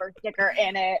Trump bumper sticker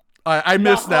in it. I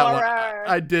missed that one.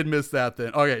 I did miss that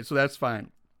then. Okay, so that's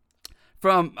fine.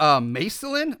 From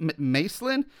Macelin,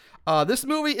 this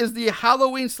movie is the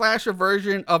Halloween slasher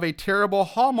version of a terrible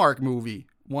Hallmark movie.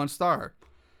 1 star.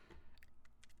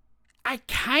 I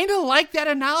kind of like that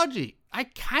analogy. I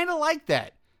kind of like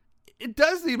that. It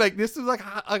does seem like this is like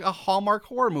a Hallmark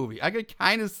horror movie. I could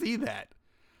kind of see that.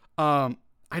 I'm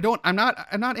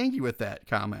not angry with that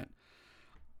comment.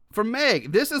 For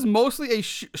Meg, this is mostly a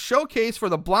showcase for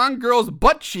the blonde girl's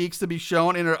butt cheeks to be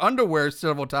shown in her underwear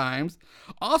several times.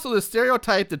 Also, the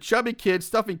stereotype, the chubby kid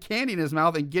stuffing candy in his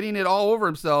mouth and getting it all over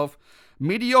himself.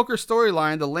 Mediocre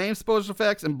storyline, the lame special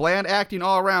effects, and bland acting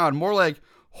all around. More like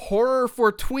horror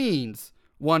for tweens.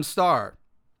 1 star.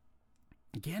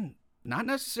 Again, not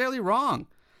necessarily wrong.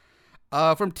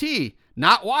 From T,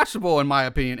 not watchable in my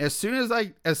opinion. As soon as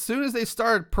they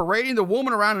started parading the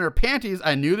woman around in her panties,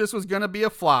 I knew this was gonna be a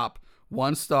flop.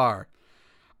 1 star.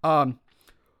 From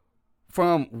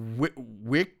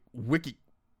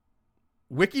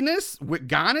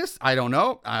Wickiness, I don't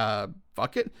know.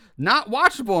 Fuck it. Not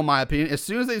watchable in my opinion. As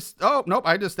soon as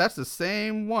that's the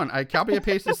same one. I copy and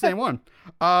paste the same one.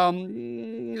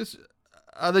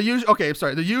 The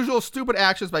usual stupid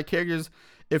actions by characters.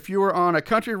 If you were on a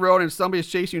country road and somebody's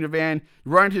chasing you in a van,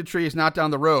 you run into the trees, not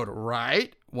down the road,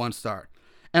 right? 1 star.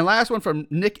 And last one from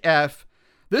Nick F.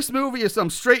 This movie is some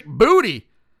straight booty,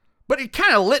 but it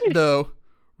kind of lit though.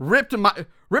 Ripped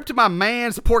to my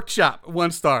man's pork chop.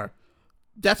 1 star.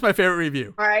 That's my favorite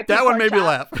review. All right, that one made me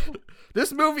laugh.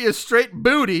 This movie is straight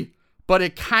booty, but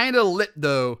it kind of lit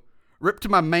though. Ripped to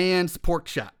my man's pork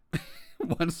chop.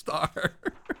 1 star.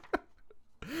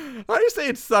 How do you say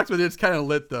it sucks, but it's kind of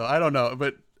lit though? I don't know,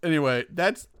 but anyway,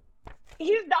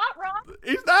 He's not wrong.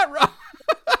 He's not wrong.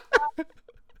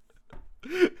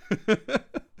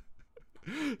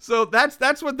 So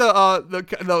that's what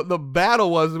the battle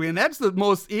was. I mean, that's the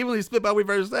most evenly split battle we've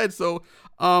ever said. So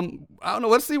I don't know.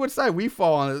 Let's see what side we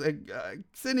fall on.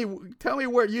 Sydney, tell me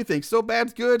what you think. So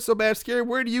bad's good, so bad's scary.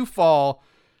 Where do you fall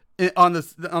on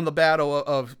the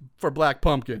battle for Black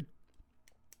Pumpkin?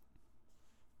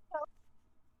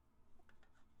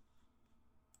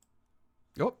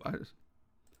 Oh,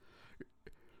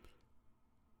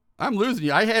 I'm losing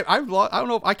you. I've lost, I don't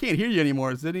know if I can't hear you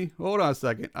anymore, Sydney. Hold on a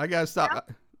second. I gotta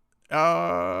stop.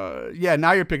 Yeah,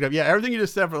 now you're picked up. Yeah, everything you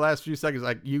just said for the last few seconds,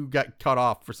 like you got cut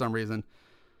off for some reason.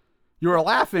 You were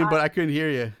laughing, but I couldn't hear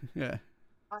you. Yeah.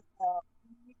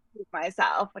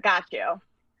 Myself, I got you.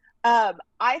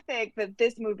 I think that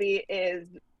this movie is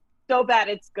so bad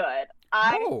it's good.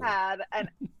 I had an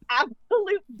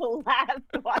absolute blast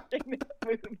watching this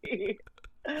movie.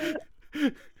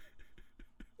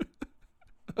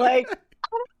 Like,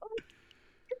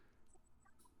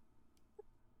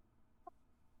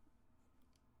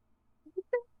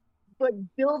 but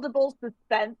buildable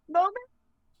suspense moments.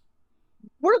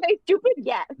 Were they stupid?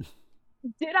 Yes.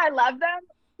 Did I love them?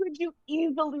 Could you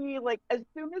easily, like, as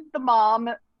soon as the mom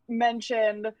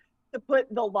mentioned to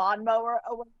put the lawnmower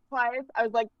away twice, I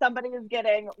was like, somebody is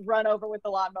getting run over with the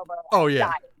lawnmower. Oh, yeah.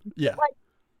 Dying. Yeah. Like,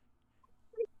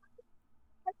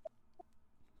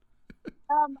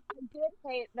 I did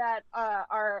hate that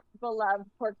our beloved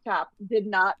pork chop did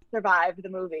not survive the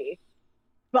movie,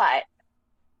 but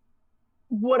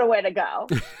what a way to go.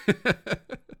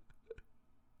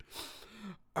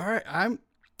 All right, I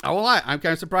won't lie, I'm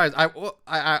kind of surprised. I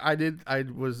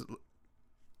was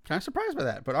kind of surprised by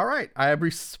that, but all right, I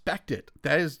respect it.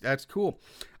 That's cool.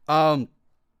 I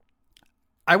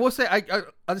will say, I at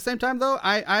the same time though,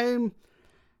 I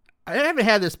haven't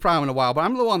had this problem in a while, but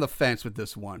I'm a little on the fence with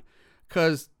this one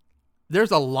because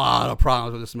there's a lot of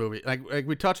problems with this movie. Like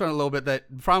we touched on it a little bit. That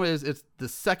the problem is it's the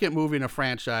second movie in a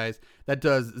franchise that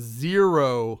does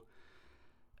zero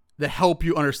to help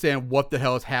you understand what the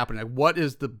hell is happening. Like, what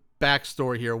is the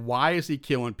backstory here? Why is he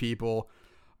killing people?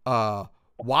 Why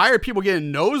are people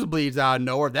getting nosebleeds out of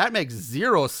nowhere? That makes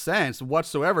zero sense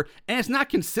whatsoever. And it's not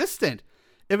consistent.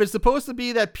 If it's supposed to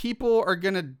be that people are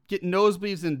going to get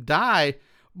nosebleeds and die,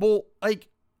 well, like,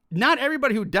 not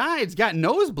everybody who died's got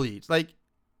nosebleeds. Like,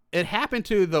 it happened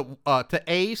to to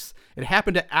Ace. It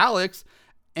happened to Alex.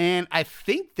 And I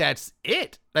think that's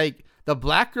it. Like, the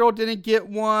black girl didn't get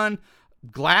one.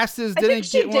 Glasses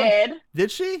didn't get one. Did.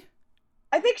 Did she?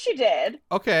 I think she did.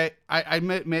 Okay,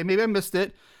 maybe I missed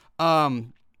it.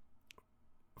 Flash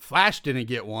didn't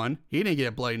get one. He didn't get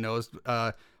a bloody nose.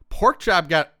 Pork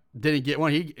Chop didn't get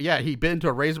one. He bit into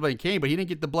a razor blade cane, but he didn't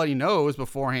get the bloody nose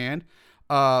beforehand.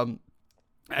 There's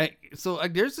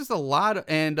just a lot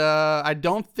and I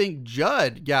don't think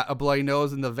Judd got a bloody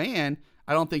nose in the van.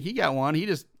 I don't think he got one. He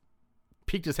just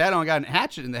peeked his head on and got a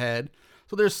hatchet in the head.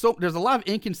 So there's a lot of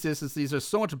inconsistencies. There's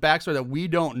so much backstory that we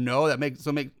don't know that makes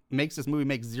this movie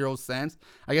make zero sense.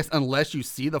 I guess unless you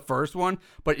see the first one,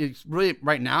 but it's really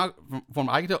right now from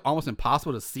I can tell almost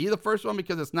impossible to see the first one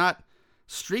because it's not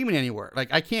streaming anywhere. Like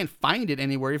I can't find it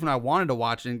anywhere, even if I wanted to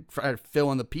watch it and try to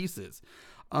fill in the pieces.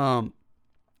 I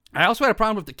also had a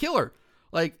problem with the killer.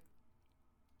 Like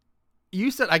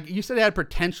you said it had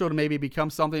potential to maybe become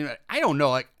something. I don't know.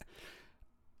 Like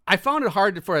I found it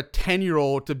hard for a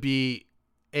 10-year-old to be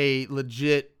a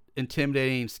legit,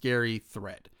 intimidating, scary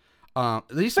threat.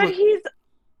 At least but how many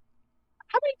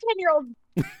 10-year-olds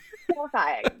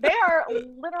terrifying? They are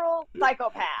literal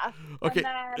psychopaths. Okay, and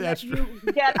then that's true.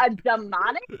 You get a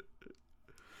demonic. They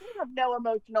have no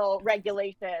emotional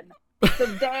regulation. So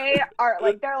they're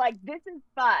like, this is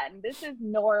fun. This is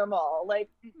normal. Like,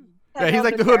 yeah, he's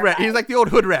like the hood rat. He's like the old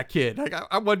hood rat kid. Like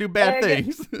I want to do bad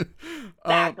things.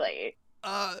 Exactly.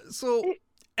 So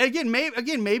again,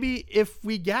 maybe if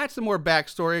we got some more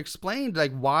backstory explained,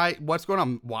 like what's going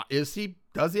on? Why does he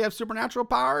have supernatural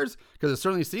powers? Because it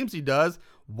certainly seems he does.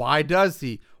 Why does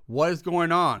he? What is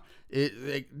going on?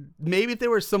 Maybe if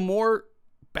there was some more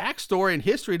backstory and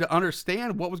history to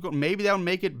understand what was going, maybe that would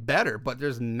make it better. But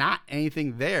there's not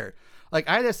anything there. Like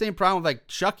I had that same problem with like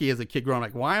Chucky as a kid growing up.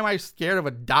 Like, why am I scared of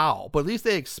a doll? But at least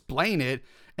they explain it.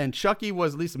 And Chucky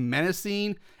was at least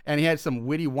menacing, and he had some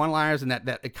witty one-liners and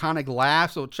that iconic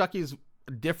laugh. So Chucky's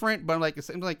different, but like it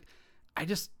seems like I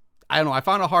don't know. I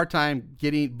found a hard time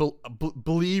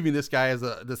believing this guy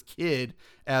this kid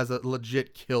as a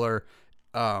legit killer.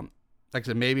 Like I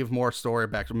said, maybe with more story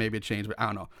back, or maybe it changed, but I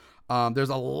don't know. There's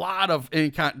a lot of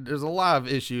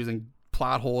issues and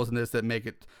plot holes in this that make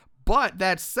it. But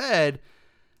that said,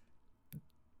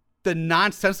 the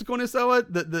nonsensicalness of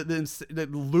it, the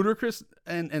ludicrous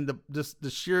and the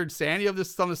sheer insanity of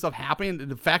some of the stuff happening,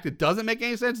 the fact it doesn't make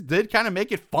any sense did kind of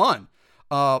make it fun.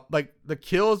 Like the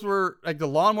kills were like the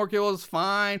lawnmower kill was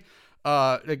fine.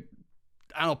 Like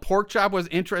I don't know, Pork Chop was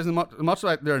interesting, much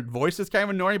like their voice is kind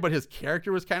of annoying, but his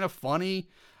character was kind of funny.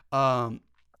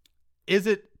 Is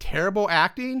it terrible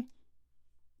acting?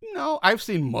 No, I've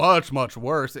seen much, much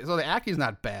worse. So the acting's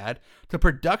not bad. The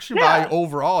production value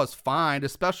overall is fine. The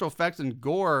special effects and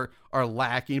gore are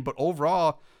lacking, but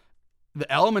overall,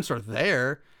 the elements are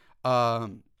there.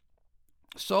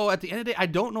 So at the end of the day, I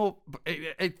don't know.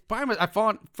 I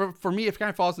found for me, it kind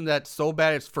of falls in that so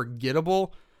bad it's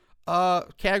forgettable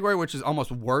category, which is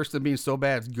almost worse than being so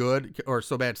bad it's good or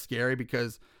so bad it's scary,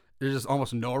 because there's just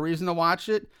almost no reason to watch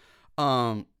it.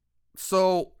 And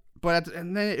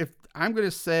then if I'm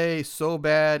gonna say so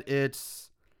bad it's,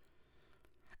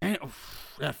 and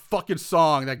that fucking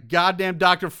song, that goddamn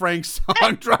Dr. Frank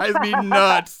song drives me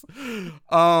nuts.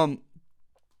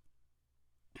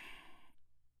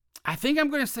 I think I'm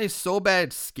going to say so bad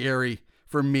it's scary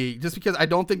for me, just because I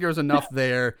don't think there's enough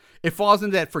there. It falls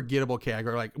into that forgettable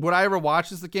category. Like, would I ever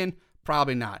watch this again?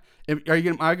 Probably not. Am I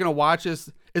going to watch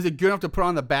this? Is it good enough to put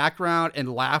on the background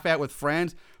and laugh at with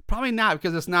friends? Probably not,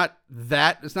 because it's not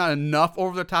enough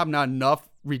over the top, not enough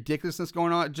ridiculousness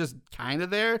going on. It's just kind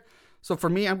of there. So for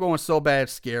me, I'm going so bad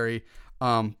it's scary.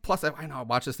 Plus, I know I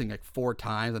watched this thing like 4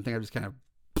 times. I think I just kind of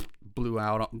burnt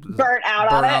out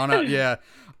on it. Yeah.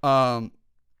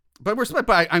 But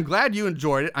I'm glad you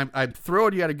enjoyed it. I'm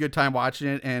thrilled you had a good time watching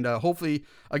it, and hopefully,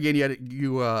 again,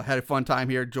 you had a fun time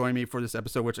here joining me for this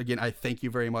episode. Which, again, I thank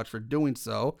you very much for doing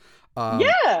so.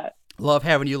 Love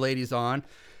having you ladies on.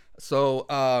 So,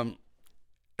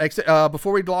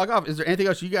 before we log off, is there anything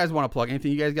else you guys want to plug?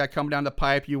 Anything you guys got coming down the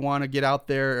pipe you want to get out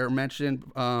there or mention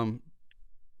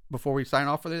before we sign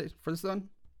off for this one?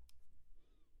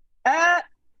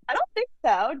 I don't think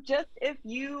so. Just if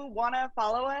you want to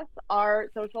follow us, our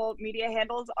social media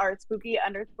handles are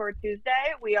spooky_Tuesday.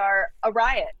 We are a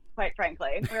riot, quite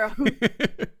frankly.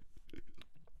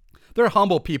 They're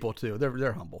humble people too.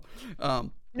 They're humble.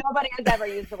 Nobody has ever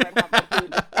used the word humble to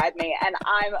describe me, and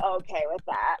I'm okay with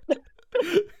that.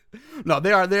 No,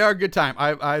 they are a good time.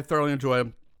 I thoroughly enjoy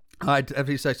them.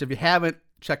 If you haven't,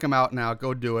 check them out now.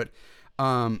 Go do it.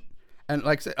 And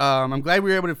like I said, I'm glad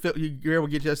we were able to you're able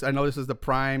to get this. I know this is the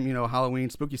prime, Halloween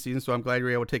spooky season, so I'm glad you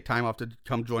were able to take time off to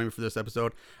come join me for this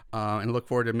episode. And look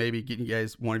forward to maybe getting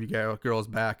one of you girls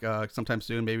back sometime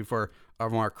soon, maybe for one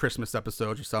of our Christmas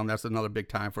episodes or something. That's another big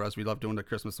time for us. We love doing the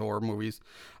Christmas horror movies.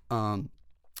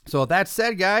 So with that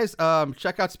said, guys,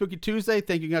 check out Spooky Tuesday.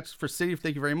 Thank you guys for sitting.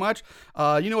 Thank you very much.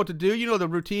 You know what to do. You know the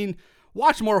routine.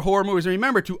 Watch more horror movies, and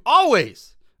remember to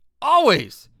always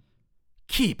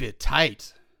keep it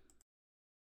tight.